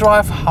all-wheel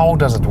drive, how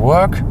does it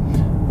work?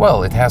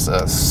 Well, it has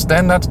a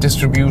standard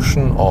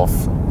distribution of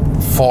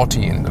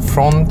 40 in the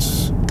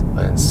front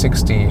and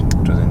 60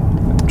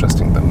 to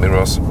adjusting the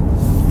mirrors.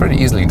 Pretty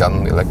easily done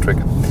in the electric.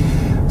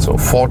 So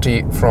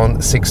 40 front,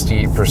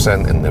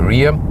 60% in the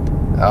rear,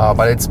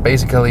 but it's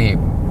basically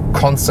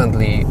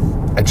constantly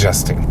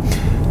adjusting.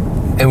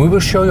 And we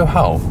will show you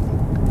how.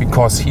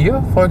 Because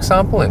here, for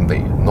example, in the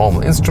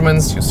normal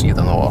instruments, you see it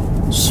on our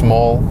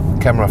small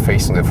camera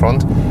facing the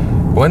front.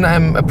 When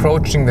I'm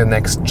approaching the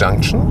next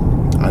junction,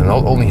 I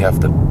not only have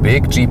the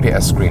big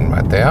GPS screen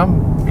right there,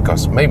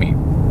 because maybe,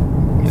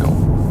 you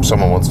know,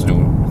 someone wants to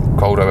do,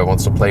 co-driver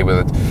wants to play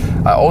with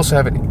it. I also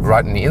have it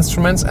right in the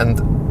instruments, and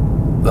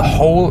the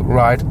whole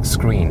right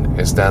screen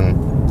is then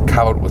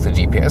covered with the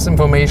GPS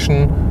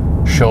information,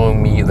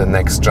 showing me the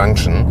next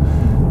junction.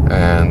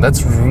 And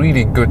that's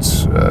really good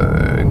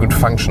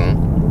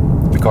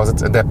function, because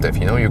it's adaptive.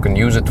 You know, you can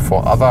use it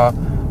for other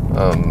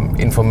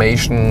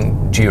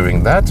information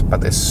during that,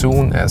 but as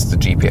soon as the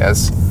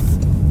GPS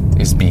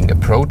is being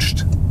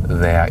approached,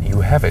 there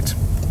you have it.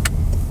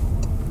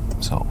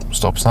 So,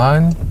 stop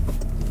sign.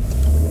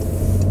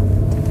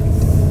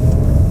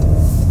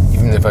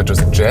 Even if I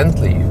just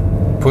gently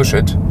push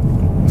it,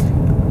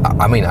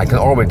 I mean, I can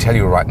already tell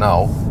you right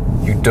now,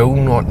 you do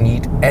not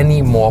need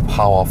any more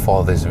power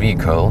for this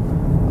vehicle.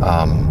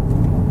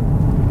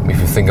 If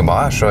you think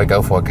about, should I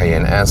go for a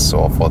Cayenne S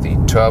or for the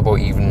turbo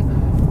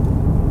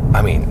even?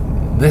 I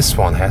mean, this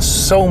one has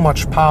so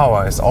much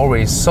power, it's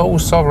already so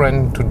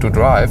sovereign to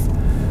drive.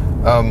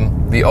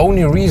 The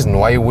only reason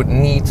why you would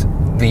need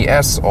the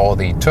S or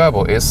the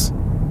turbo is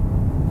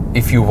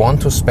if you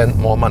want to spend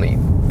more money.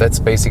 That's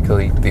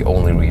basically the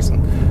only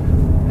reason.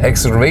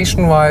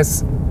 Acceleration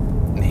wise,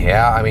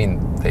 yeah, I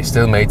mean, they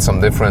still made some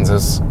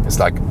differences. It's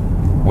like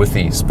with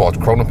the Sport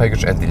Chrono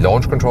package and the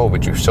launch control,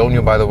 which we've shown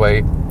you by the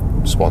way,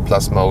 Sport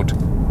Plus mode,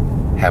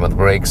 hammered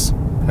brakes,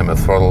 hammered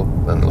throttle,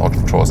 then the launch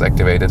control is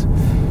activated.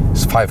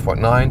 It's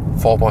 5.9,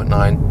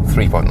 4.9,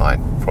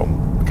 3.9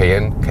 from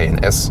Cayenne,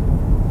 Cayenne S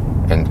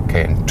and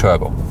Cayenne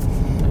Turbo.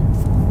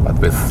 But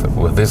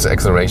with this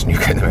acceleration, you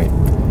can, I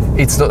mean,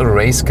 it's not a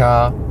race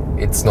car,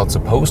 it's not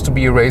supposed to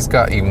be a race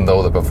car, even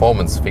though the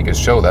performance figures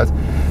show that.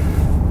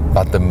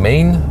 But the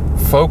main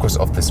focus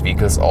of this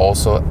vehicle is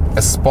also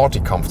a sporty,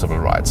 comfortable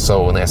ride.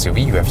 So in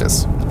SUV, you have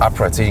this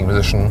upright seating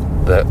position,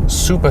 the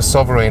super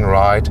sovereign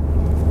ride.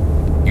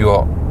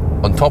 You're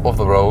on top of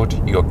the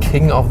road, you're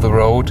king of the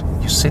road.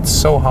 You sit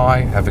so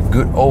high, have a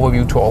good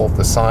overview to all of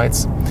the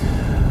sides.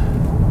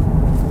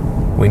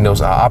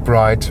 Windows are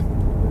upright.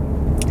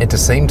 At the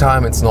same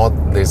time, it's not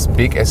this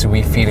big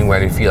SUV feeling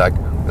where you feel like a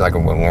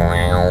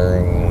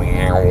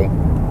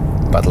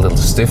but a little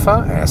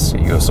stiffer, as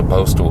you're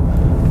supposed to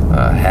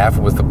have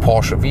with the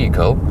Porsche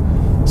vehicle.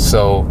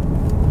 So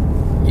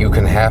you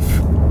can have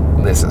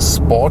this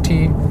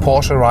sporty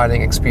Porsche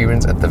riding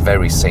experience at the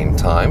very same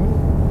time.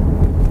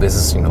 This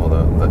is, you know,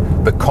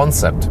 the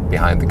concept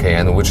behind the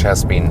Cayenne, which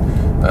has been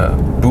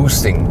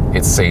boosting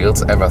its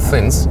sales ever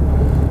since.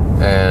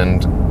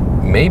 And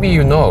maybe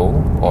you know,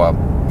 or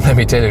let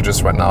me tell you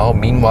just right now,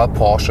 meanwhile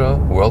Porsche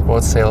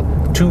worldwide sale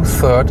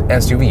 2/3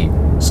 SUV.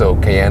 So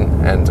Cayenne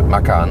and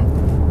Macan,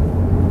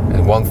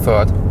 and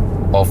 1/3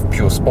 of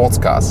pure sports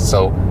cars.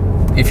 So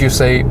if you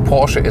say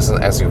Porsche is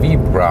an SUV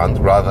brand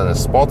rather than a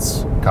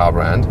sports car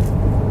brand,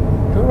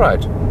 you're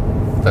right.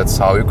 That's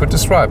how you could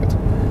describe it.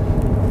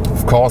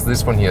 Of course,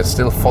 this one here is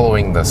still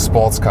following the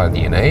sports car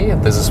DNA.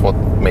 This is what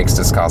makes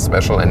this car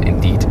special, and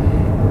indeed,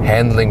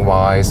 handling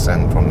wise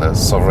and from the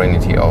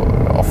sovereignty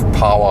of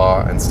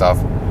power and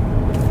stuff.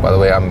 By the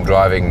way, I'm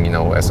driving, you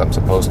know, as I'm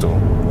supposed to,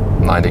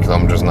 90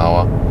 kilometers an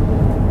hour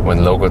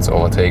when locals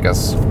overtake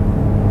us.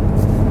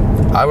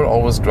 I will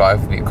always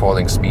drive the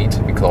according speed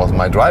because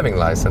my driving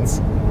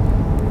license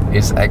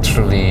is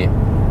actually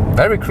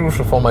very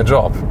crucial for my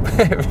job,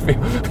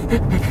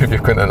 if you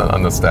can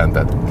understand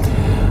that.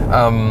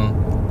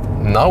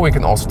 Now we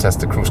can also test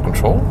the cruise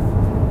control.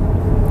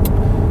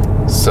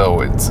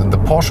 So it's the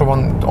Porsche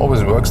one, it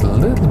always works a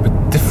little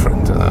bit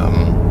different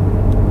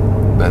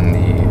than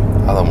the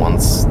other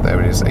ones. There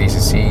it is,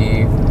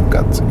 ACC,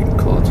 got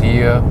included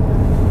here.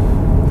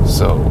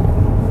 So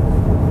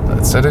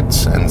That's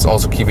it. And it's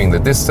also keeping the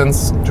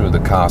distance to the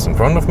cars in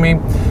front of me.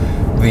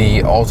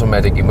 The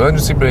automatic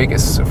emergency brake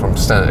is from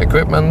standard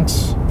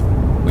equipment.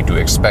 We do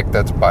expect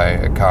that by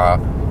a car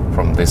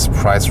from this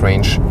price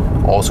range.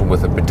 Also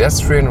with a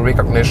pedestrian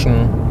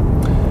recognition.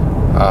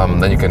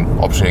 Then you can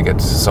optionally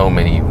get so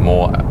many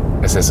more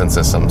assistance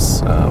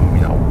systems.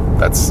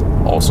 That's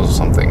also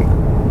something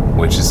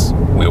which is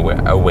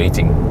we're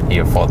awaiting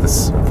here for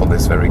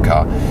this very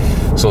car.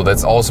 So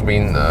that's also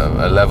been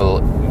a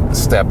level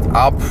stepped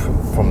up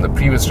from the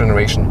previous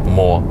generation.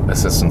 More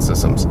assistance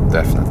systems,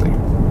 definitely.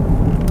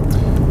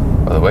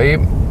 By the way,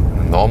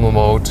 in normal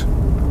mode,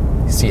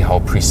 you see how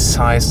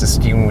precise the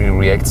steering wheel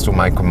reacts to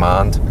my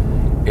command.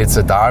 It's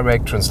a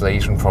direct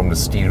translation from the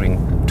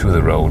steering to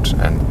the road,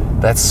 and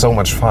that's so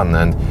much fun.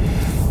 And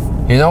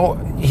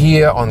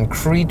here on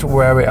Crete,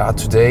 where we are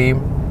today,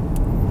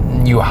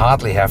 you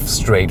hardly have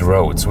straight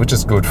roads, which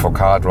is good for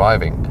car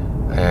driving.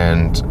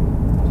 And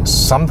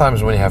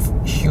sometimes when you have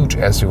huge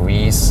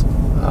SUVs,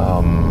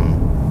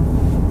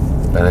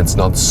 then it's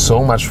not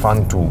so much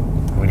fun to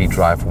really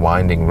drive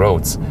winding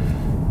roads.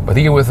 But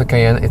here with the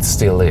Cayenne, it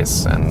still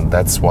is, and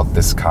that's what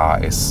this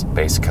car is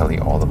basically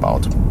all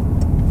about.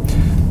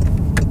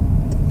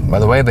 By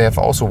the way, they have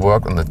also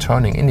worked on the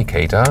turning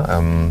indicator,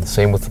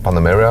 same with the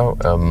Panamera.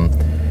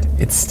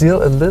 It's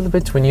still a little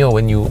bit when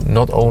you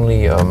not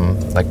only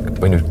like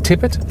when you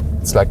tip it,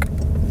 it's like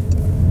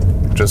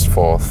just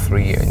for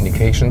 3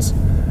 indications,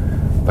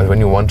 but when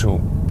you want to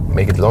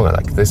make it longer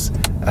like this,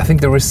 I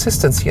think the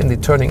resistance here in the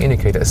turning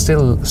indicator is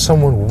still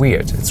somewhat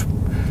weird.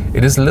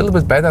 It is a little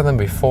bit better than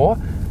before,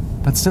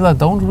 but still I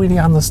don't really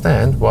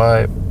understand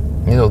why.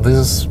 This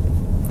is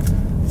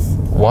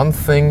one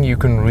thing you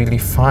can really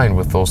find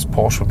with those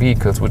Porsche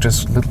vehicles, which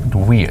is a little bit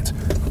weird.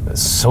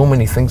 So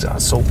many things are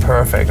so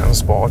perfect and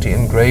sporty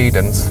and great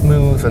and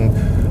smooth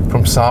and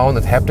from sound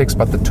and haptics,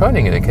 but the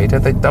turning indicator,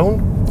 they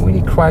don't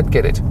really quite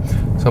get it.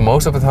 So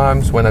most of the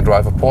times when I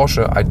drive a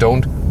Porsche, I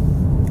don't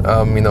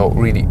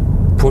really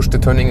push the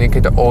turning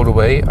indicator all the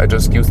way. I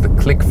just use the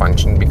click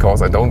function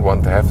because I don't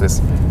want to have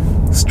this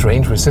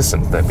strange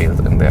resistance they built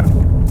in there.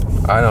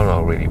 I don't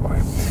know really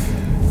why.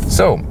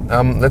 So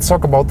let's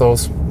talk about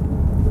those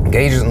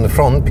gauges in the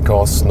front,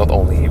 because not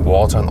only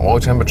water and oil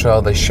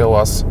temperature they show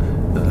us,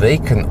 they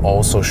can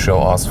also show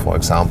us, for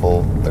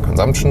example, the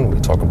consumption.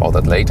 We'll talk about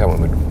that later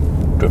when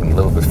we're driven a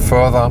little bit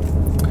further.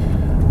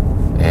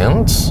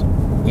 And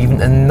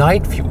even a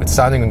night view. It's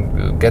starting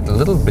to get a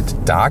little bit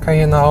darker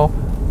here now,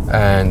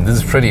 and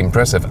this is pretty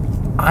impressive.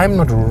 I'm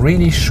not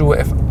really sure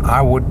if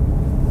I would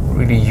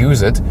really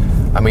use it.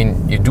 I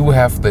mean, you do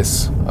have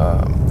this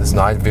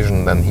night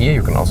vision then here.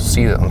 You can also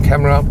see it on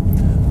camera.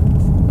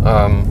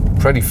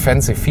 Pretty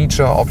fancy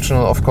feature,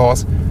 optional of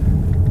course.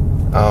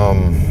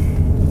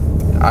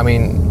 I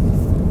mean,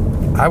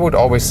 I would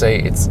always say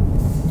it's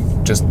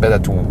just better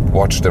to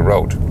watch the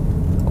road.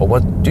 Or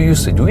what do you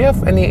see? Do you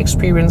have any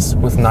experience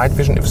with night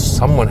vision? If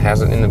someone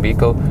has it in the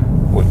vehicle,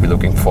 would be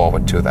looking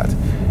forward to that.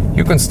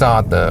 You can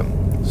start the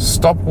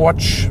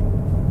stopwatch.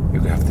 You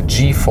can have the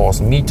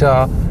G-force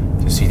meter.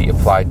 You see the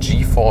applied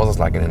G-forces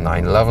like in a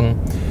 911.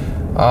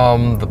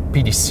 The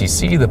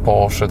PDCC, the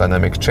Porsche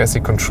Dynamic Chassis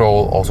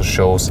Control, also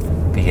shows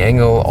the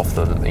angle of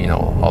the,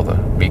 how the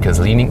vehicle is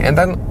leaning. And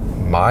then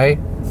my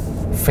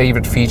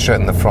favorite feature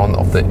in the front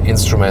of the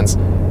instruments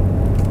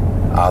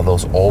are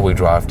those all-wheel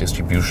drive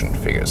distribution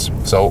figures.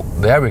 So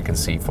there we can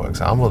see, for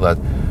example, that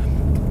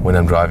when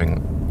I'm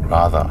driving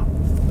rather,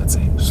 let's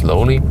say,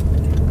 slowly,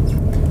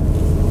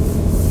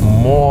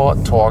 more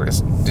torque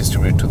is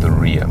distributed to the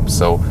rear.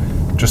 So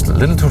just a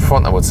little to the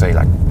front, I would say,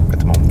 like at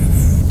the moment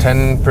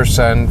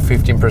 10%,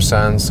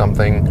 15%,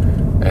 something,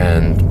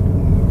 and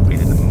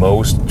really the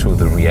most to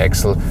the rear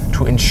axle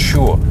to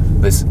ensure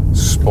this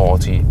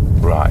sporty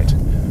ride.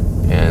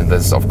 And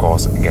this is, of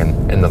course, again,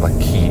 another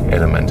key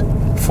element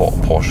for a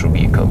Porsche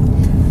vehicle.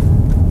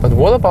 But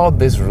what about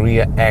this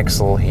rear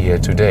axle here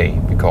today?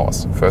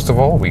 Because first of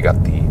all, we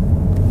got the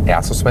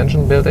air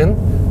suspension built in.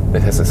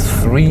 It has a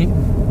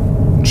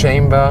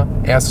 3-chamber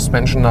air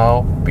suspension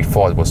now.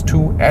 Before it was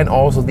 2, and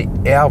also the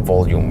air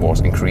volume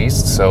was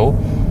increased. So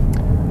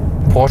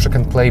Porsche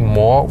can play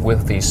more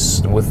with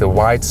the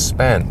wide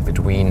span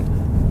between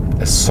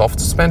a soft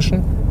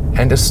suspension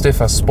and a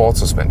stiffer sport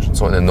suspension.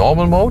 So in a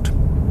normal mode,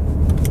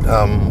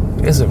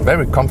 it's a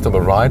very comfortable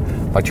ride,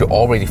 but you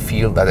already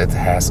feel that it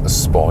has a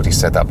sporty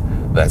setup,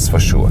 that's for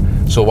sure.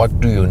 So what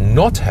do you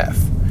not have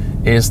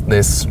is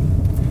this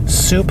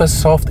super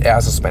soft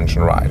air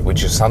suspension ride,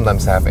 which you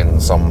sometimes have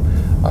in some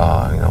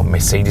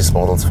Mercedes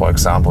models, for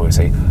example. You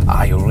say,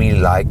 you really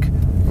like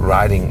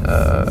riding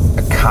a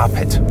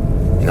carpet,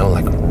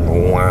 like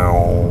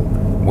wow,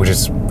 which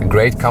is a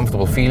great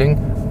comfortable feeling,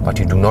 but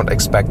you do not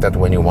expect that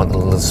when you want a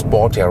little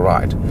sportier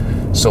ride.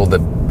 So the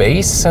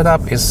base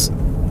setup is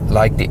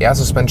like the air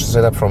suspension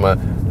setup from a,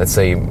 let's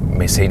say,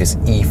 Mercedes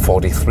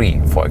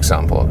E43, for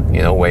example,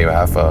 where you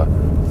have a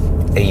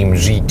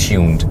AMG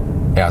tuned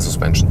air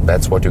suspension.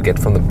 That's what you get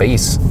from the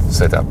base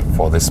setup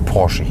for this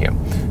Porsche here,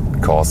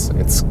 because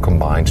it's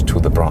combined to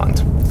the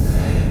brand.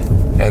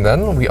 And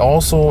then we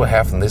also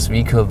have in this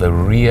vehicle the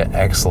rear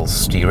axle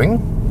steering.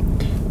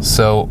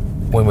 So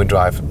when we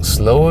drive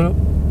slow,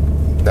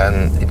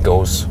 then it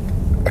goes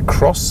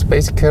across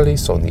basically,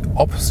 so in the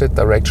opposite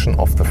direction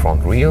of the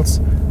front wheels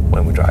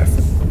when we drive.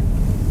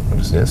 What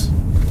is this?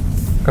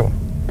 Come on.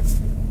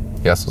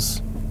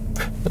 Jesus.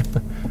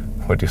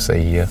 What do you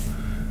say here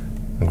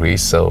in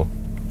Greece? So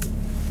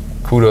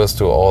kudos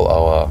to all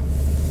our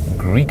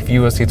Greek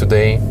viewers here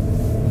today.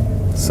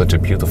 Such a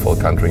beautiful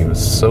country with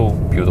so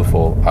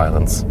beautiful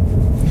islands.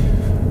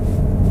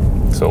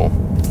 So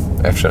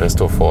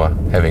Evcharisto for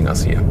having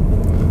us here.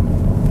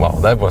 Wow,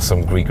 that was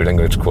some Greek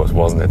language course,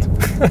 wasn't it?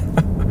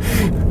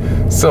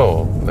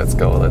 So let's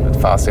go a little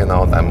bit faster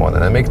now. I'm more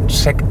dynamic.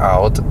 Check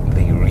out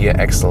the rear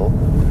axle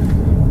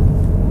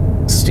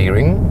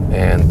steering.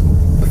 And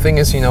the thing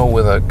is, you know,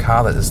 with a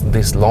car that is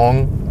this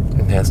long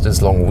and has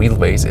this long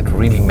wheelbase, it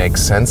really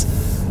makes sense.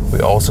 We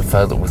also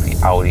felt it with the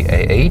Audi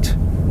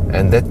A8,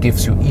 and that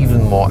gives you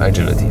even more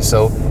agility.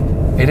 So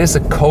it is a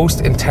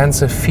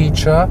coast-intensive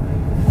feature.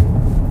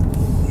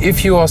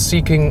 If you are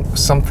seeking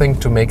something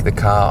to make the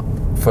car,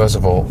 first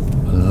of all,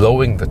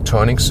 lowering the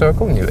turning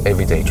circle in your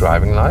everyday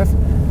driving life,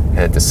 and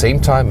at the same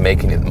time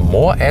making it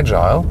more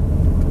agile,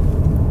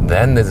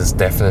 then this is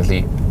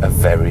definitely a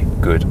very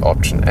good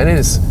option. And it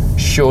is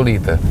surely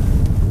the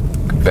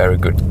very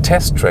good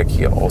test track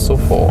here also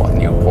for a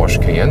new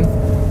Porsche Cayenne.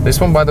 This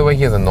one, by the way,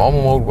 here the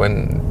normal mode,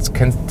 when it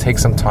can take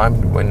some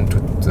time when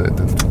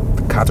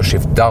the car to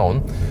shift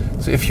down.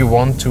 So if you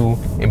want to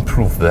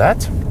improve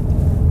that,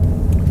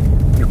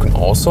 you can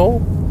also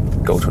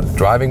go to the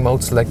driving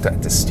mode selector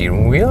at the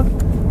steering wheel,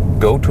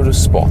 go to the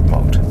sport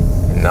mode.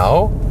 And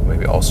now,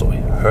 maybe also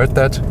heard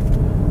that,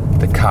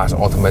 the car is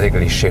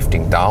automatically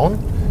shifting down.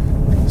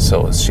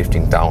 So it's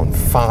shifting down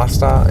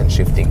faster and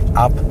shifting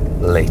up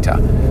later.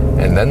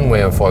 And then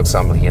where, for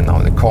example, here now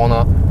in the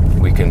corner,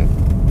 we can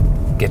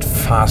get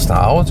faster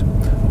out.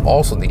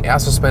 Also the air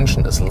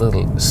suspension is a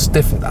little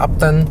stiffened up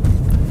then.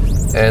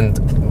 And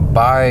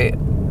by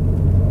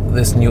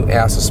this new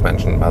air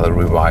suspension, by the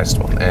revised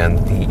one, and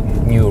the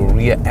new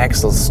rear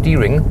axle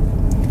steering,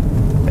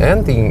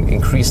 and the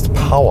increased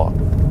power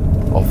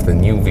of the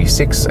new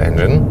V6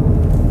 engine,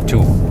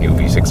 two new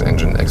V6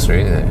 engine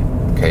actually,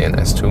 Cayenne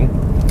S2,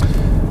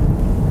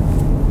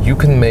 you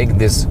can make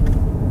this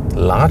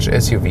large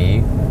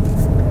SUV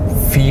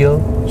feel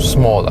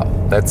smaller.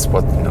 That's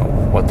what, you know,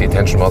 what the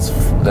intention was,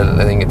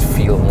 letting it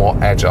feel more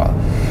agile.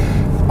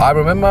 I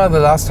remember the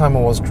last time I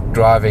was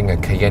driving a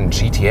Cayenne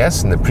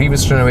GTS in the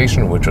previous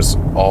generation, which was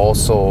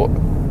also,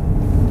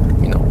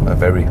 you know, a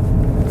very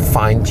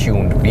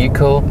fine-tuned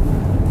vehicle.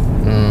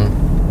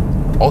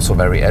 Also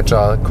very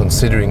agile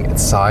considering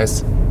its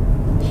size.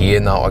 Here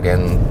now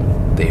again,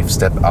 they've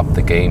stepped up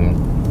the game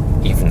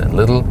even a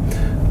little.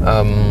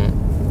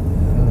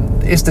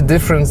 Is the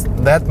difference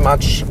that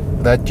much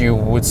that you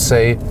would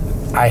say,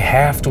 I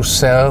have to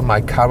sell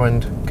my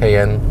current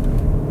Cayenne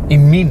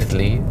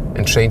immediately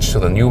and change to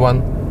the new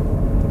one?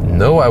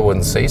 No, I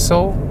wouldn't say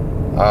so,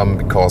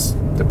 because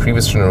the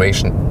previous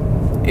generation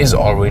is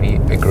already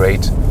a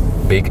great,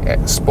 big,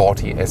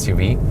 sporty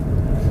SUV.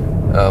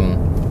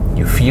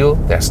 You feel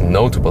there's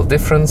notable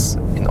difference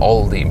in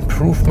all the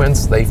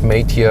improvements they've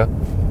made here,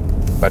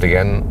 but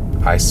again,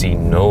 I see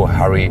no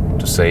hurry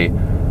to say,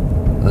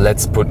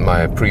 let's put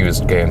my previous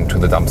Cayenne to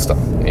the dumpster.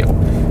 You know,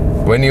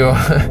 when you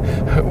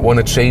want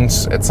to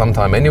change at some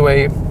time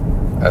anyway,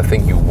 I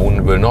think you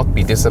will not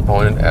be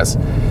disappointed, as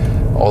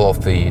all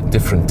of the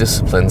different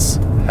disciplines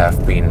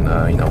have been,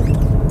 you know,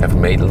 have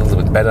made a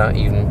little bit better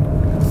even.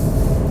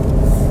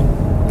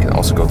 You can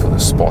also go to the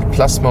Sport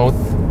Plus mode.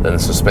 Then the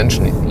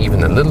suspension is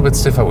even a little bit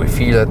stiffer. We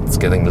feel that it's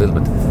getting a little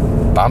bit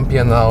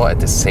bumpier now.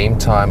 At the same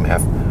time,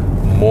 have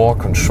more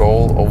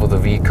control over the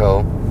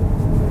vehicle,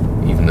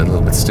 even a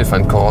little bit stiffer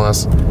in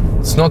corners.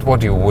 It's not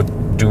what you would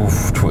do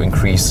to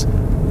increase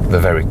the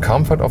very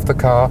comfort of the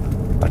car,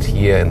 but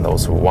here in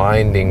those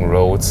winding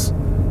roads,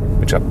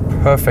 which are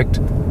perfect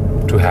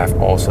to have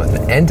also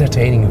an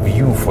entertaining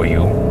view for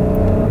you,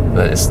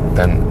 that is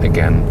then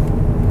again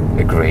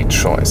a great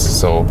choice.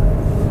 So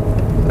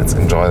let's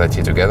enjoy that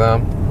here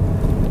together.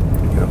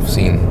 You have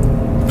seen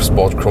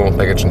Sport Chrome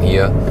package in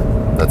here.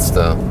 That's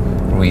the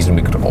reason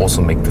we could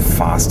also make the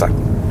faster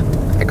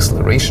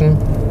acceleration.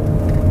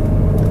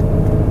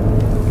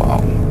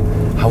 Wow,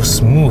 how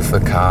smooth the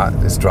car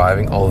is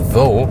driving,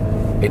 although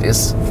it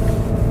is,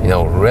 you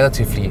know,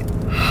 relatively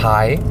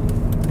high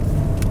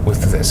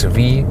with the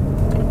SUV,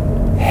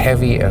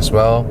 heavy as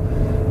well.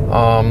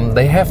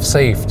 They have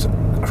saved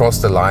across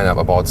the lineup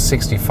about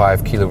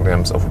 65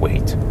 kilograms of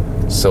weight.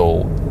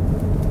 So,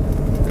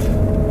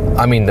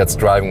 I mean, that's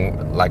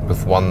driving like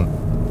with one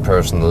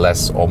person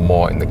less or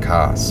more in the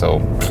car. So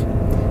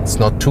it's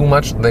not too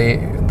much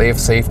they've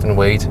saved in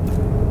weight,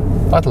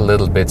 but a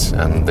little bit,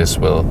 and this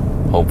will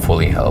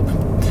hopefully help.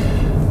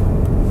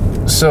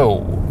 So,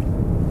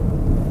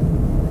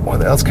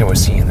 what else can we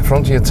see? In the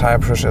front here, tire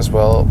pressure as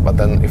well. But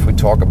then if we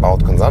talk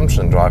about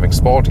consumption, driving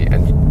sporty,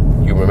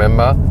 and you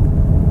remember,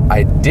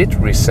 I did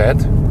reset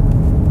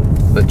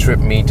the trip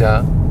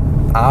meter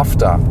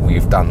after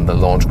we've done the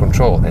launch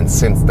control. And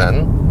since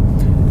then,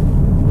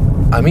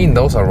 I mean,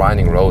 those are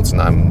winding roads,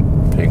 and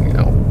I'm doing, you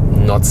know,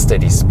 not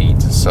steady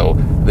speed. So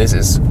this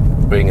is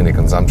bringing the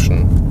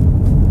consumption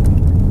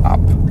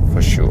up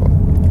for sure.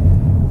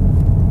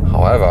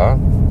 However,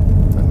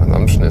 the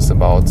consumption is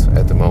about,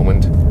 at the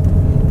moment,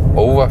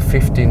 over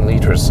 15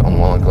 liters on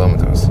 100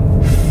 kilometers.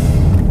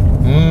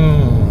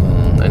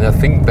 And I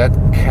think that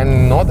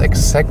cannot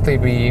exactly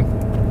be,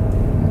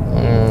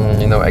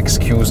 you know,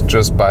 excused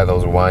just by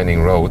those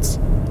winding roads.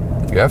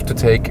 You have to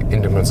take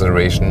into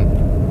consideration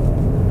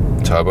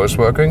turbo is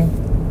working,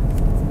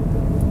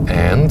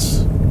 and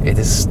it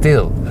is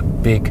still a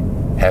big,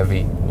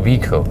 heavy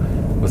vehicle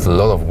with a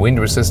lot of wind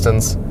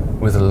resistance,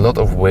 with a lot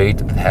of weight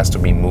that has to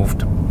be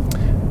moved,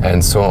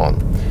 and so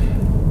on.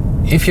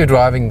 If you're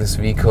driving this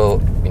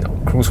vehicle, you know,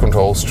 cruise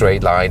control,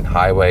 straight line,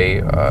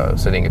 highway,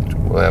 sitting at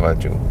whatever,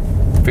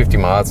 50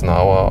 miles an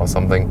hour or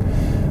something,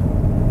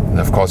 and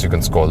of course you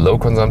can score low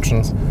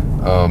consumptions.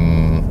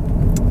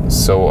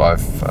 So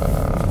I've,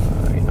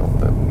 you know,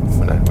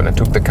 when I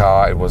took the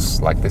car, it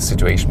was like this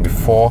situation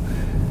before,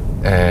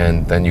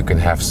 and then you can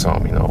have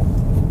some, you know,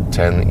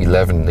 10,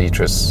 11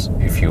 liters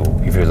if you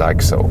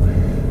like so.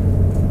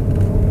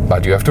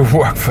 But you have to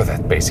work for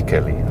that,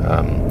 basically.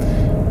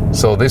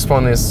 So this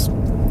one is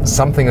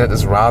something that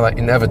is rather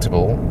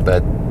inevitable,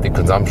 that the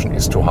consumption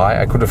is too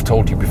high. I could have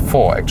told you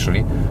before,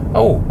 actually.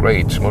 Oh,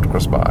 great,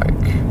 motocross bike,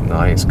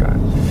 nice guy.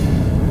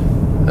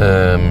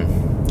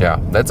 Yeah,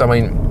 that's, I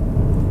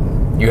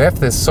mean, you have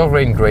this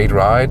sovereign great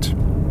ride,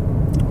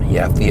 you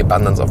have the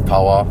abundance of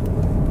power.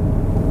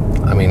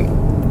 I mean,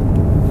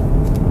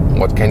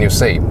 what can you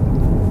say?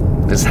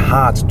 It's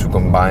hard to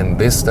combine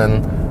this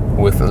then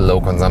with a low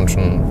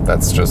consumption.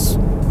 That's just,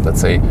 let's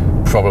say,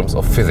 problems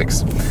of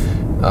physics.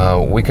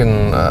 We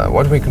can,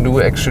 what we can do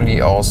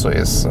actually also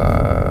is,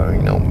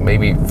 you know,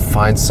 maybe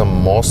find some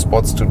more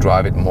spots to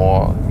drive it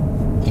more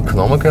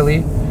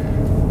economically,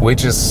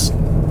 which is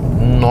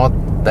not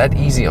that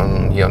easy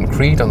here on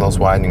Crete, on those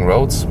winding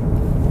roads.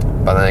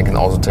 But then I can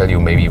also tell you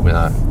maybe when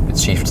I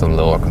achieved some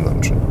lower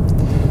consumption.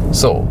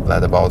 So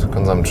that about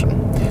consumption.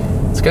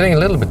 It's getting a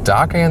little bit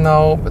darker here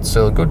now, but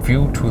still a good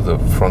view to the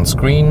front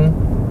screen.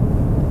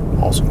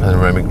 Also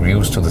panoramic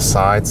views to the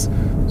sides,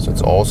 so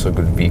it's also a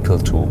good vehicle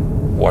to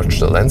watch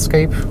the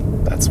landscape,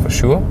 that's for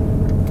sure.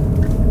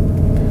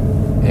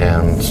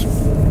 And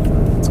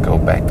let's go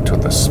back to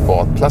the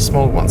Sport Plus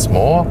mode once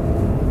more,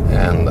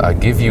 and I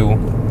give you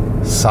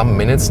some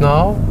minutes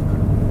now,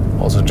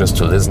 also just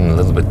to listen a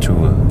little bit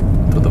to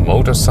the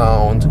motor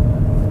sound,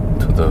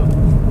 to the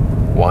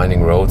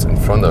winding roads in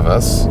front of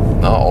us,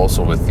 now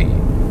also with the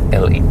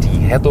LED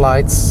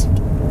headlights,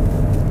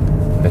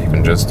 that you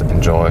can just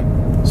enjoy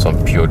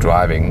some pure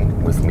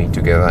driving with me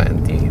together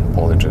and the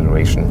older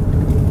generation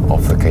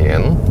of the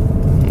Cayenne.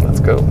 Let's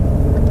go.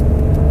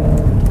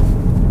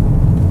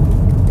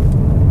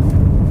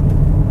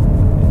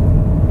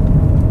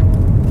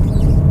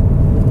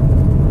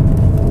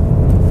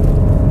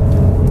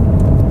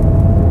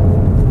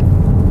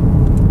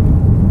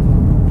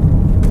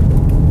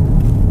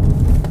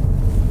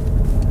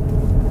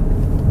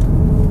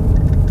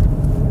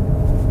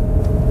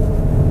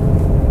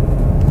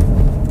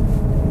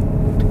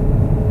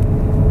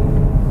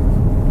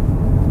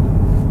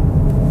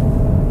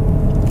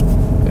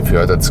 If you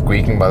heard that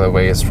squeaking, by the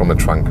way, is from a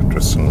trunk,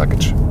 just some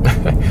luggage.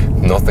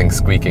 Nothing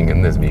squeaking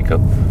in this vehicle.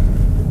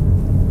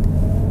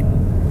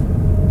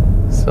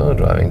 So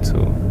driving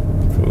through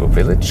a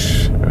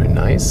village, very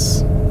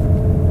nice.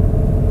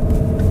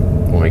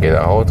 When we get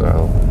out,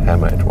 I'll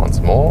hammer it once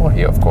more.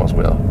 Here, of course,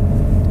 we're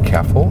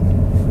careful.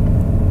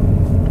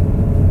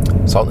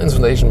 Sound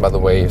insulation, by the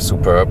way, is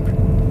superb.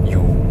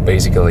 You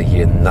basically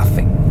hear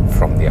nothing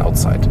from the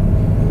outside.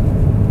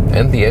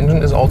 And the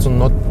engine is also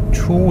not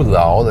too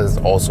loud. It's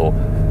also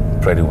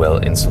pretty well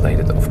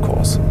insulated, of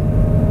course.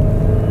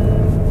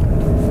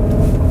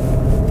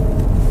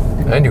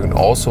 And you can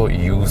also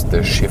use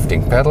the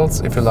shifting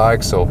pedals if you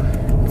like. So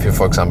if you,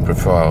 for example,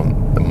 prefer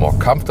the more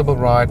comfortable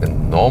ride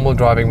in normal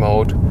driving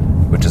mode,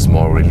 which is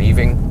more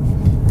relieving,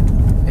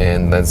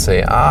 and then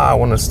say, I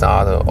want to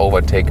start an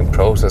overtaking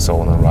process, I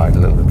want to ride a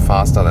little bit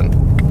faster, then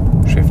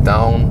shift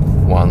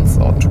down once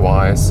or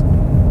twice,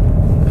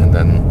 and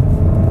then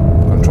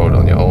control it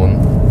on your own.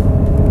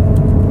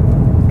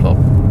 Plop.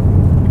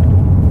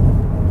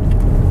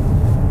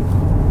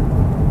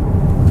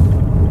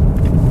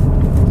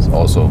 It's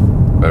also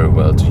very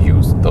well to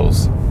use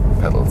those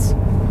pedals.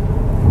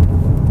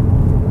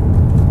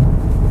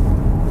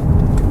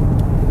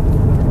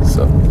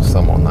 So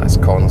some more nice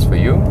corners for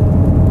you.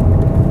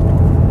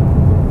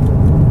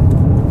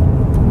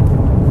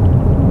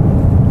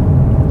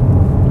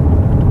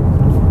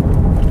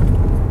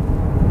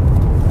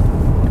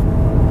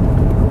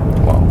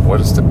 Wow,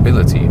 what a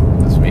stability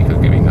this vehicle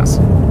giving us.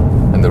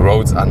 And the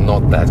roads are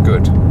not that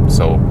good.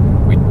 So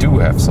we do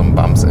have some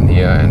bumps in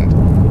here and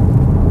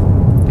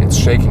it's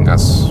shaking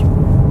us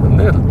a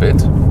little bit.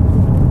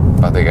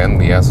 But again,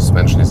 the air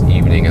suspension is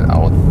evening it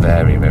out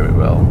very, very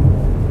well.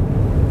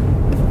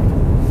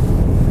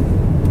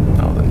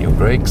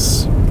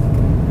 Brakes,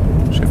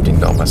 shifting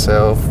down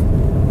myself.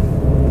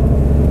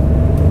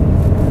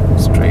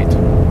 Straight.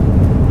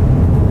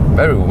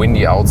 Very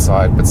windy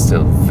outside, but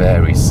still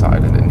very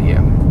silent in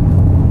here.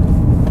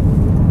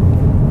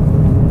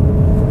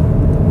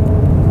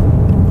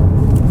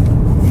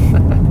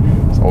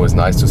 It's always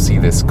nice to see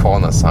this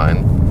corner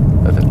sign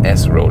that an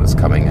S road is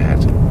coming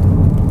ahead.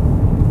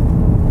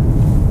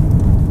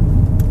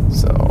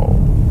 So,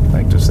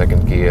 back to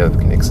second gear, we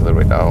can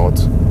accelerate out.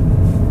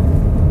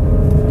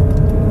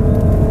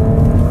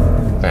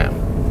 Bam.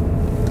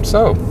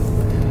 So,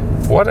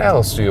 what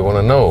else do you want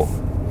to know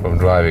from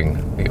driving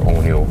the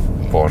all-new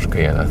Porsche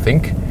Cayenne? I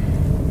think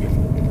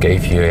we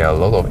gave you a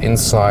lot of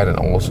insight and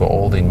also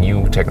all the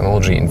new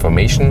technology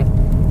information.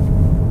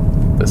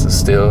 This is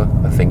still,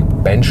 I think,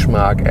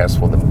 benchmark as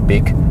for the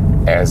big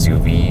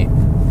SUV,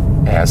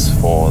 as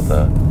for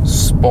the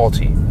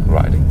sporty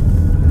riding.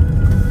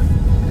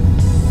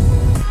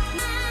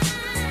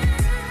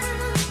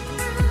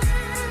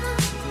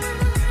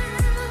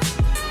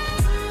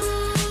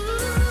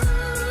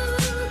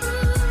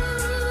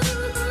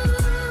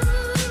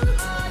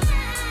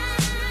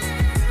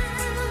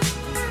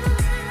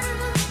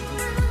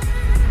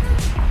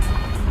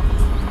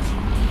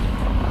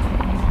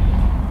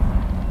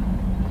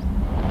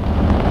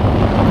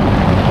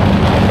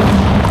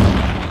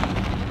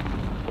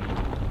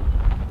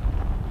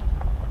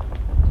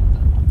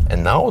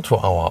 Now to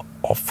our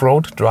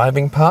off-road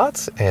driving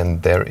part,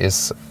 and there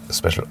is a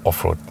special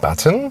off-road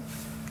button. You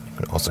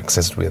can also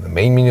access it via the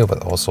main menu,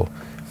 but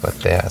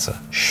there as a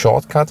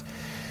shortcut.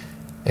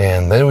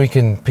 And then we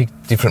can pick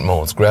different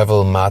modes: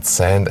 gravel, mud,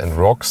 sand, and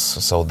rocks.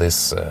 So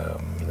this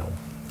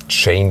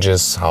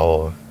changes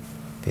how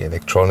the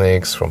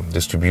electronics from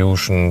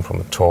distribution,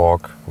 from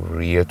torque,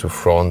 rear to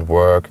front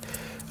work,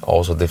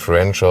 also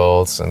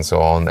differentials and so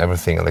on.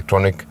 Everything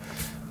electronic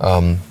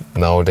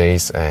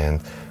nowadays.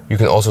 And you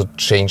can also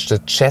change the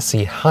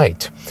chassis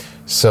height.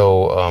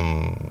 So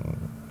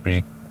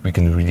we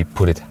can really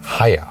put it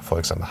higher, for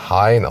example,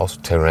 high, and also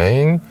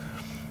terrain.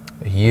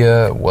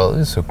 Here, well,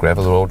 it's a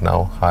gravel road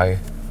now, high.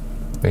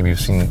 Maybe you've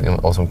seen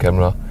it also on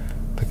camera.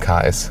 The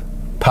car is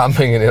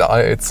pumping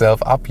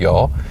itself up,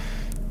 y'all.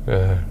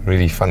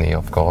 Really funny,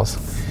 of course.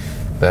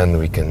 Then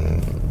we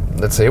can,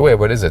 let's say,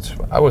 what is it?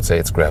 I would say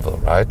it's gravel,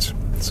 right?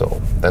 So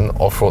then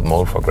off-road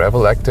mode for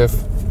gravel active.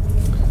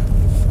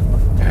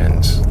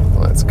 And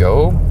let's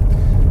go.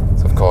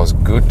 It's of course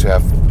good to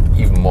have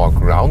even more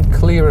ground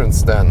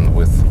clearance than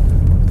with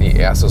the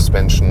air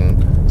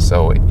suspension.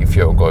 So if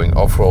you're going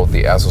off-road,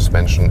 the air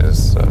suspension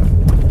is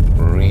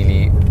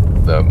really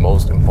the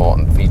most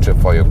important feature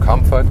for your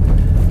comfort,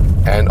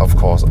 and of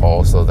course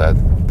also that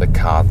the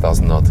car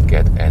does not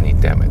get any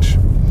damage.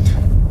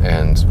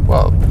 And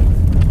well,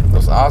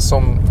 those are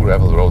some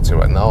gravel roads here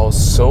right now,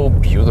 so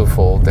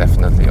beautiful,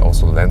 definitely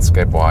also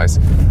landscape wise.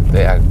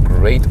 They are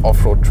great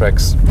off-road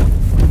tracks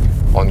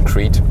on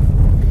Crete.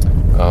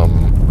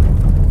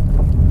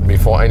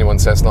 Before anyone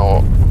says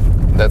no,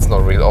 that's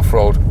not real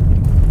off-road,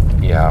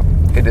 yeah,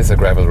 it is a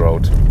gravel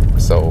road.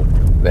 So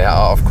there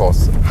are of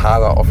course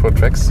harder off-road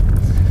tracks.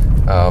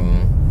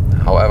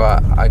 However,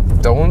 I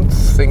don't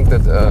think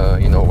that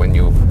when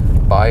you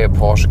buy a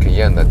Porsche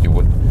Cayenne that you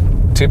would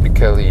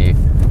typically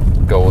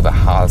go the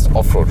hardest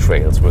off-road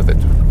trails with it.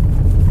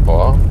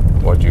 Or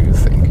what do you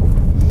think?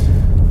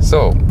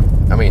 So,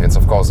 I mean, it's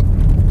of course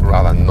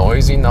rather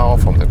noisy now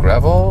from the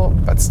gravel,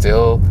 but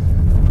still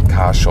the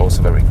car shows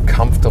very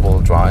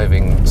comfortable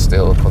driving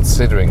still,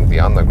 considering the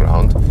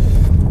underground.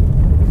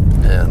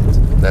 And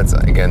that's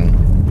again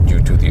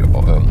due to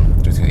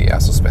the air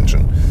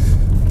suspension.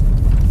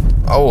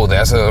 Oh,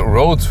 there's a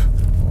road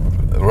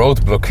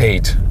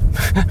blockade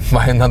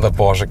by another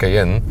Porsche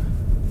Cayenne.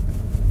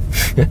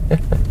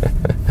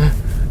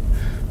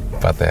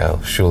 But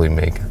they'll surely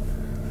make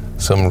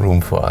some room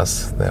for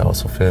us. They're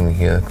also filming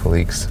here,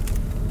 colleagues.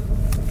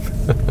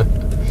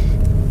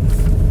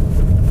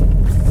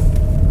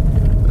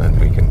 And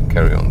we can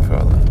carry on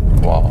further.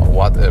 Wow,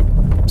 what a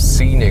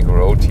scenic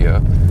road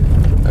here.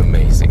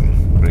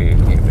 Amazing,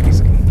 really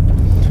amazing.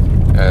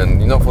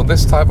 And for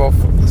this type of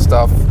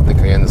stuff, the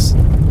Cayenne is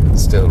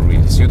still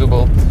really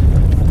suitable.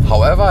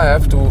 However, I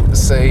have to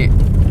say,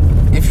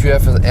 if you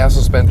have an air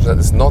suspension that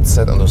is not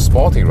set on a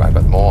sporty ride,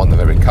 but more on a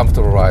very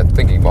comfortable ride,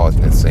 thinking about,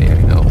 let's say,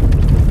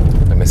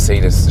 a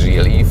Mercedes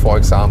GLE, for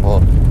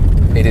example,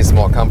 it is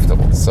more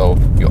comfortable. So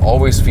you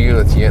always feel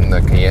that here in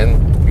the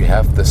Cayenne, you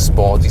have the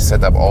sporty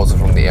setup also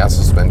from the air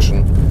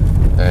suspension.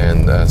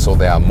 And so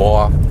they are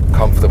more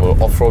comfortable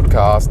off-road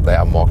cars, they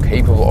are more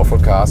capable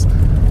off-road cars,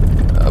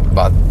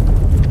 but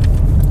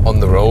on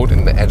the road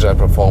in the agile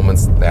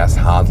performance, there's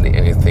hardly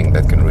anything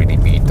that can really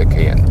beat the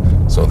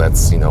Cayenne. So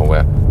that's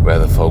where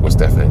the focus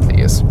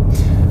definitely is.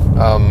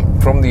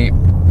 From the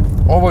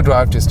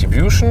overdrive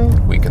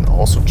distribution, we can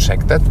also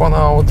check that one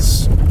out.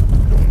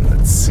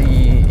 Let's see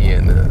here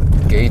in the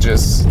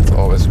gauges, it's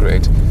always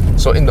great.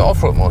 So in the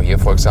off-road mode here,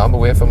 for example,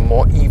 we have a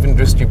more even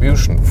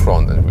distribution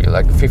front and rear,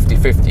 like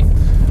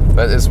 50-50.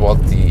 That is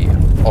what the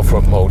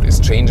off-road mode is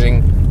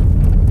changing.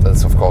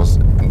 That's of course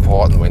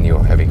important when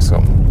you're having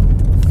some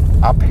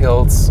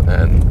uphills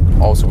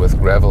and also with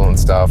gravel and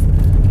stuff,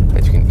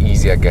 that you can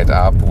easier get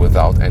up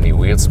without any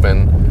wheel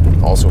spin.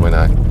 Also, when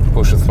I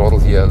push the throttle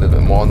here a little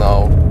bit more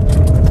now,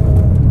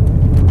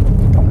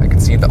 I can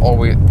see the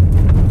all-wheel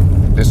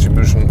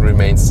distribution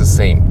remains the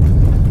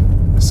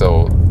same.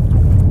 So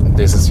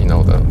this is, you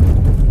know,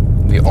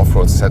 the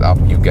off-road setup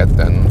you get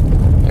then.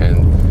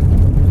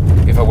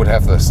 And if I would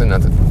have the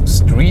standard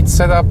street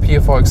setup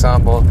here, for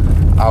example,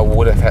 I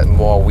would have had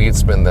more wheel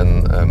spin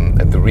than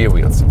at the rear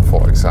wheels,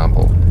 for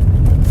example.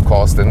 Of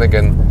course, then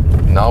again,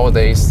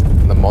 nowadays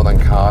the modern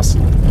cars,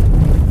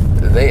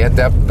 they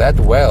adapt that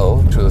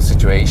well to the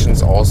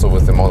situations, also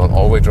with the modern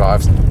all-wheel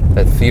drives,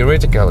 that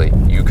theoretically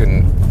you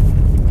can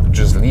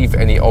just leave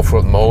any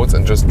off-road modes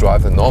and just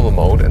drive the normal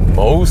mode, and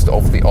most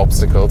of the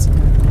obstacles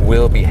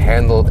will be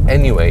handled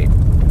anyway.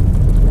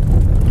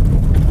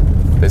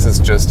 This is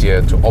just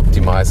here to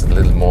optimize it a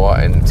little more,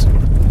 and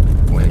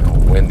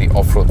when the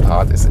off-road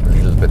part is a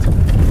little bit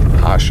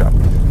harsher.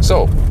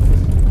 So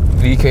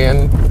the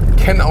Cayenne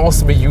can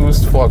also be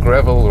used for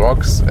gravel,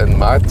 rocks and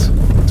mud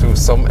to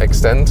some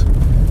extent,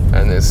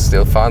 and is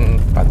still fun,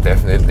 but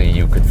definitely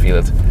you could feel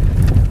it.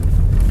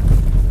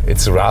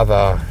 It's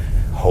rather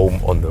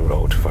home on the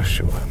road for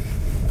sure.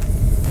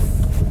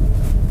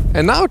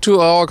 And now to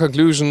our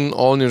conclusion,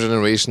 all new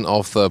generation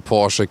of the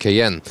Porsche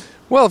Cayenne.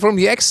 Well, from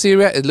the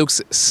exterior it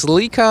looks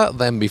sleeker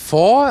than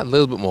before, a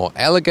little bit more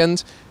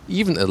elegant,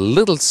 even a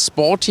little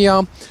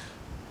sportier.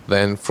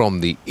 Then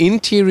from the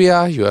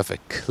interior you have a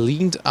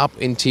cleaned up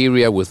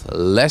interior with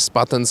less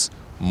buttons,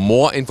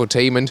 more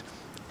infotainment.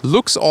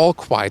 Looks all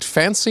quite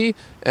fancy,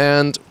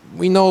 and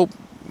we know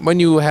when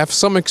you have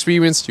some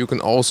experience you can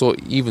also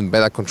even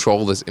better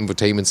control this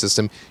infotainment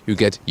system. You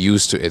get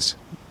used to it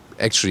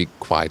actually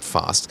quite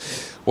fast.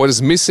 What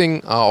is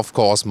missing are of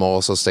course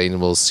more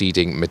sustainable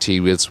seating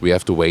materials. We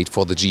have to wait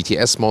for the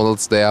GTS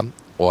models there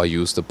or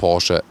use the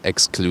Porsche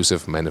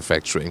exclusive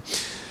manufacturing.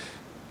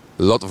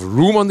 A lot of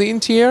room on the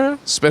interior,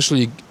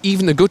 especially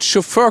even a good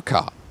chauffeur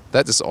car.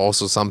 That is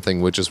also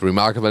something which is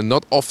remarkable,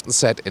 not often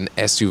said in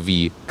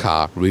SUV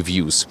car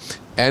reviews.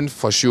 And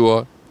for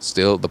sure,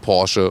 still the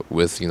Porsche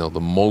with, you know, the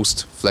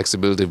most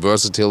flexibility,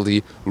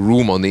 versatility,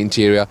 room on the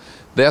interior.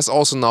 There's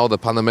also now the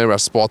Panamera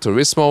Sport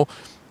Turismo,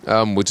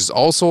 which is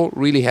also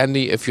really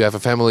handy if you have a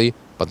family.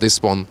 But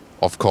this one,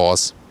 of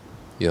course,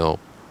 you know,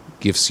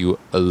 gives you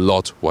a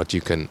lot what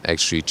you can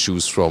actually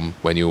choose from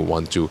when you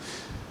want to,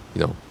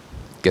 you know,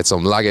 get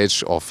some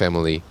luggage or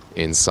family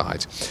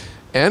inside.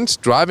 And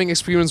driving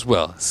experience,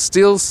 well,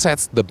 still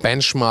sets the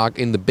benchmark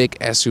in the big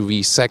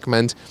SUV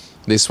segment.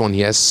 This one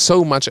here has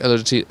so much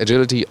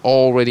agility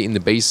already in the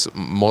base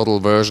model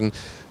version.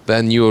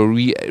 Then your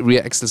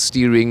rear axle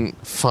steering,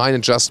 fine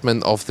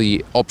adjustment of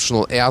the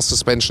optional air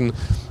suspension.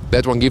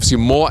 That one gives you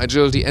more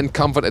agility and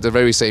comfort at the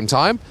very same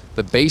time.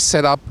 The base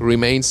setup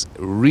remains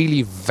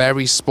really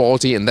very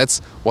sporty, and that's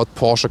what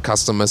Porsche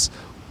customers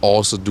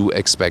also do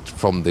expect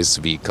from this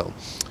vehicle.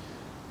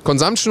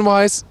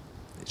 Consumption-wise,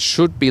 it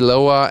should be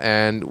lower,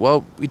 and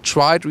well, we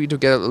tried really to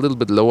get it a little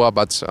bit lower,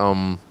 but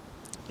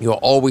you're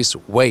always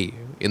way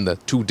in the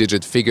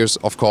two-digit figures.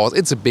 Of course,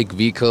 it's a big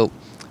vehicle,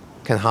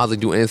 can hardly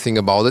do anything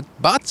about it,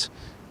 but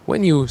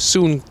when you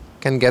soon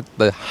can get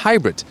the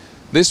hybrid,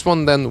 this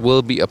one then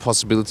will be a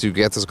possibility to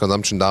get this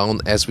consumption down,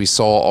 as we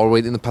saw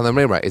already in the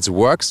Panamera. It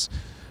works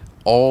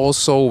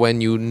also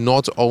when you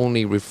not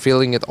only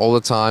refilling it all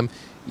the time,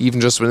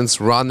 even just when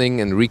it's running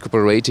and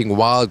recuperating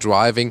while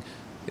driving,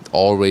 it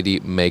already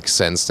makes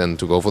sense then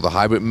to go for the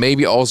hybrid.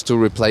 Maybe also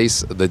to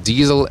replace the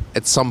diesel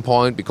at some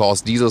point,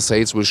 because diesel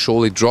sales will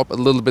surely drop a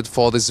little bit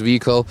for this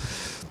vehicle.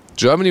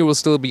 Germany will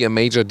still be a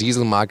major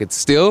diesel market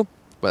still,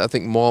 but I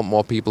think more and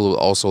more people will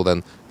also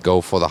then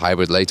go for the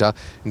hybrid later.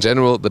 In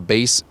general, the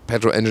base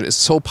petrol engine is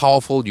so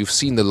powerful. You've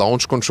seen the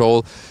launch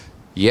control.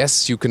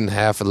 Yes, you can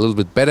have a little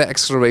bit better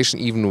acceleration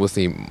even with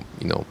the,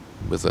 you know,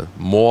 with a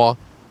more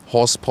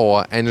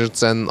horsepower engine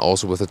then,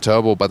 also with a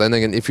turbo. But then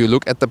again, if you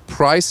look at the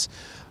price,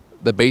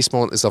 the base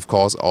model is of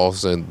course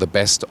also the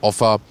best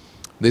offer.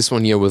 This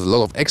one here with a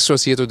lot of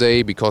extras here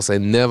today, because they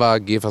never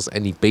give us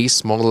any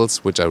base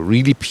models which are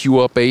really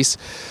pure base.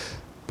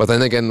 But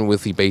then again,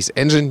 with the base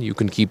engine, you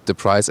can keep the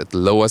price at the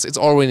lowest. It's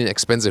already an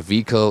expensive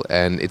vehicle,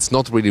 and it's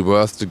not really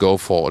worth to go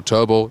for a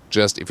turbo,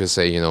 just if you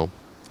say, you know,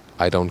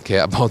 I don't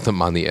care about the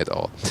money at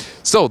all.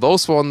 So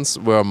those ones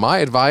were my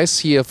advice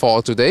here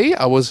for today.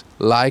 I would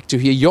like to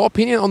hear your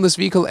opinion on this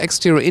vehicle,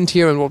 exterior,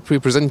 interior, and what we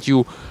present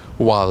you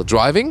while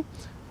driving.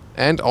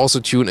 And also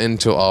tune in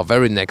to our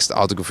very next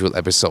Autogefuehl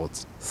episode.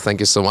 Thank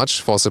you so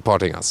much for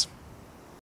supporting us.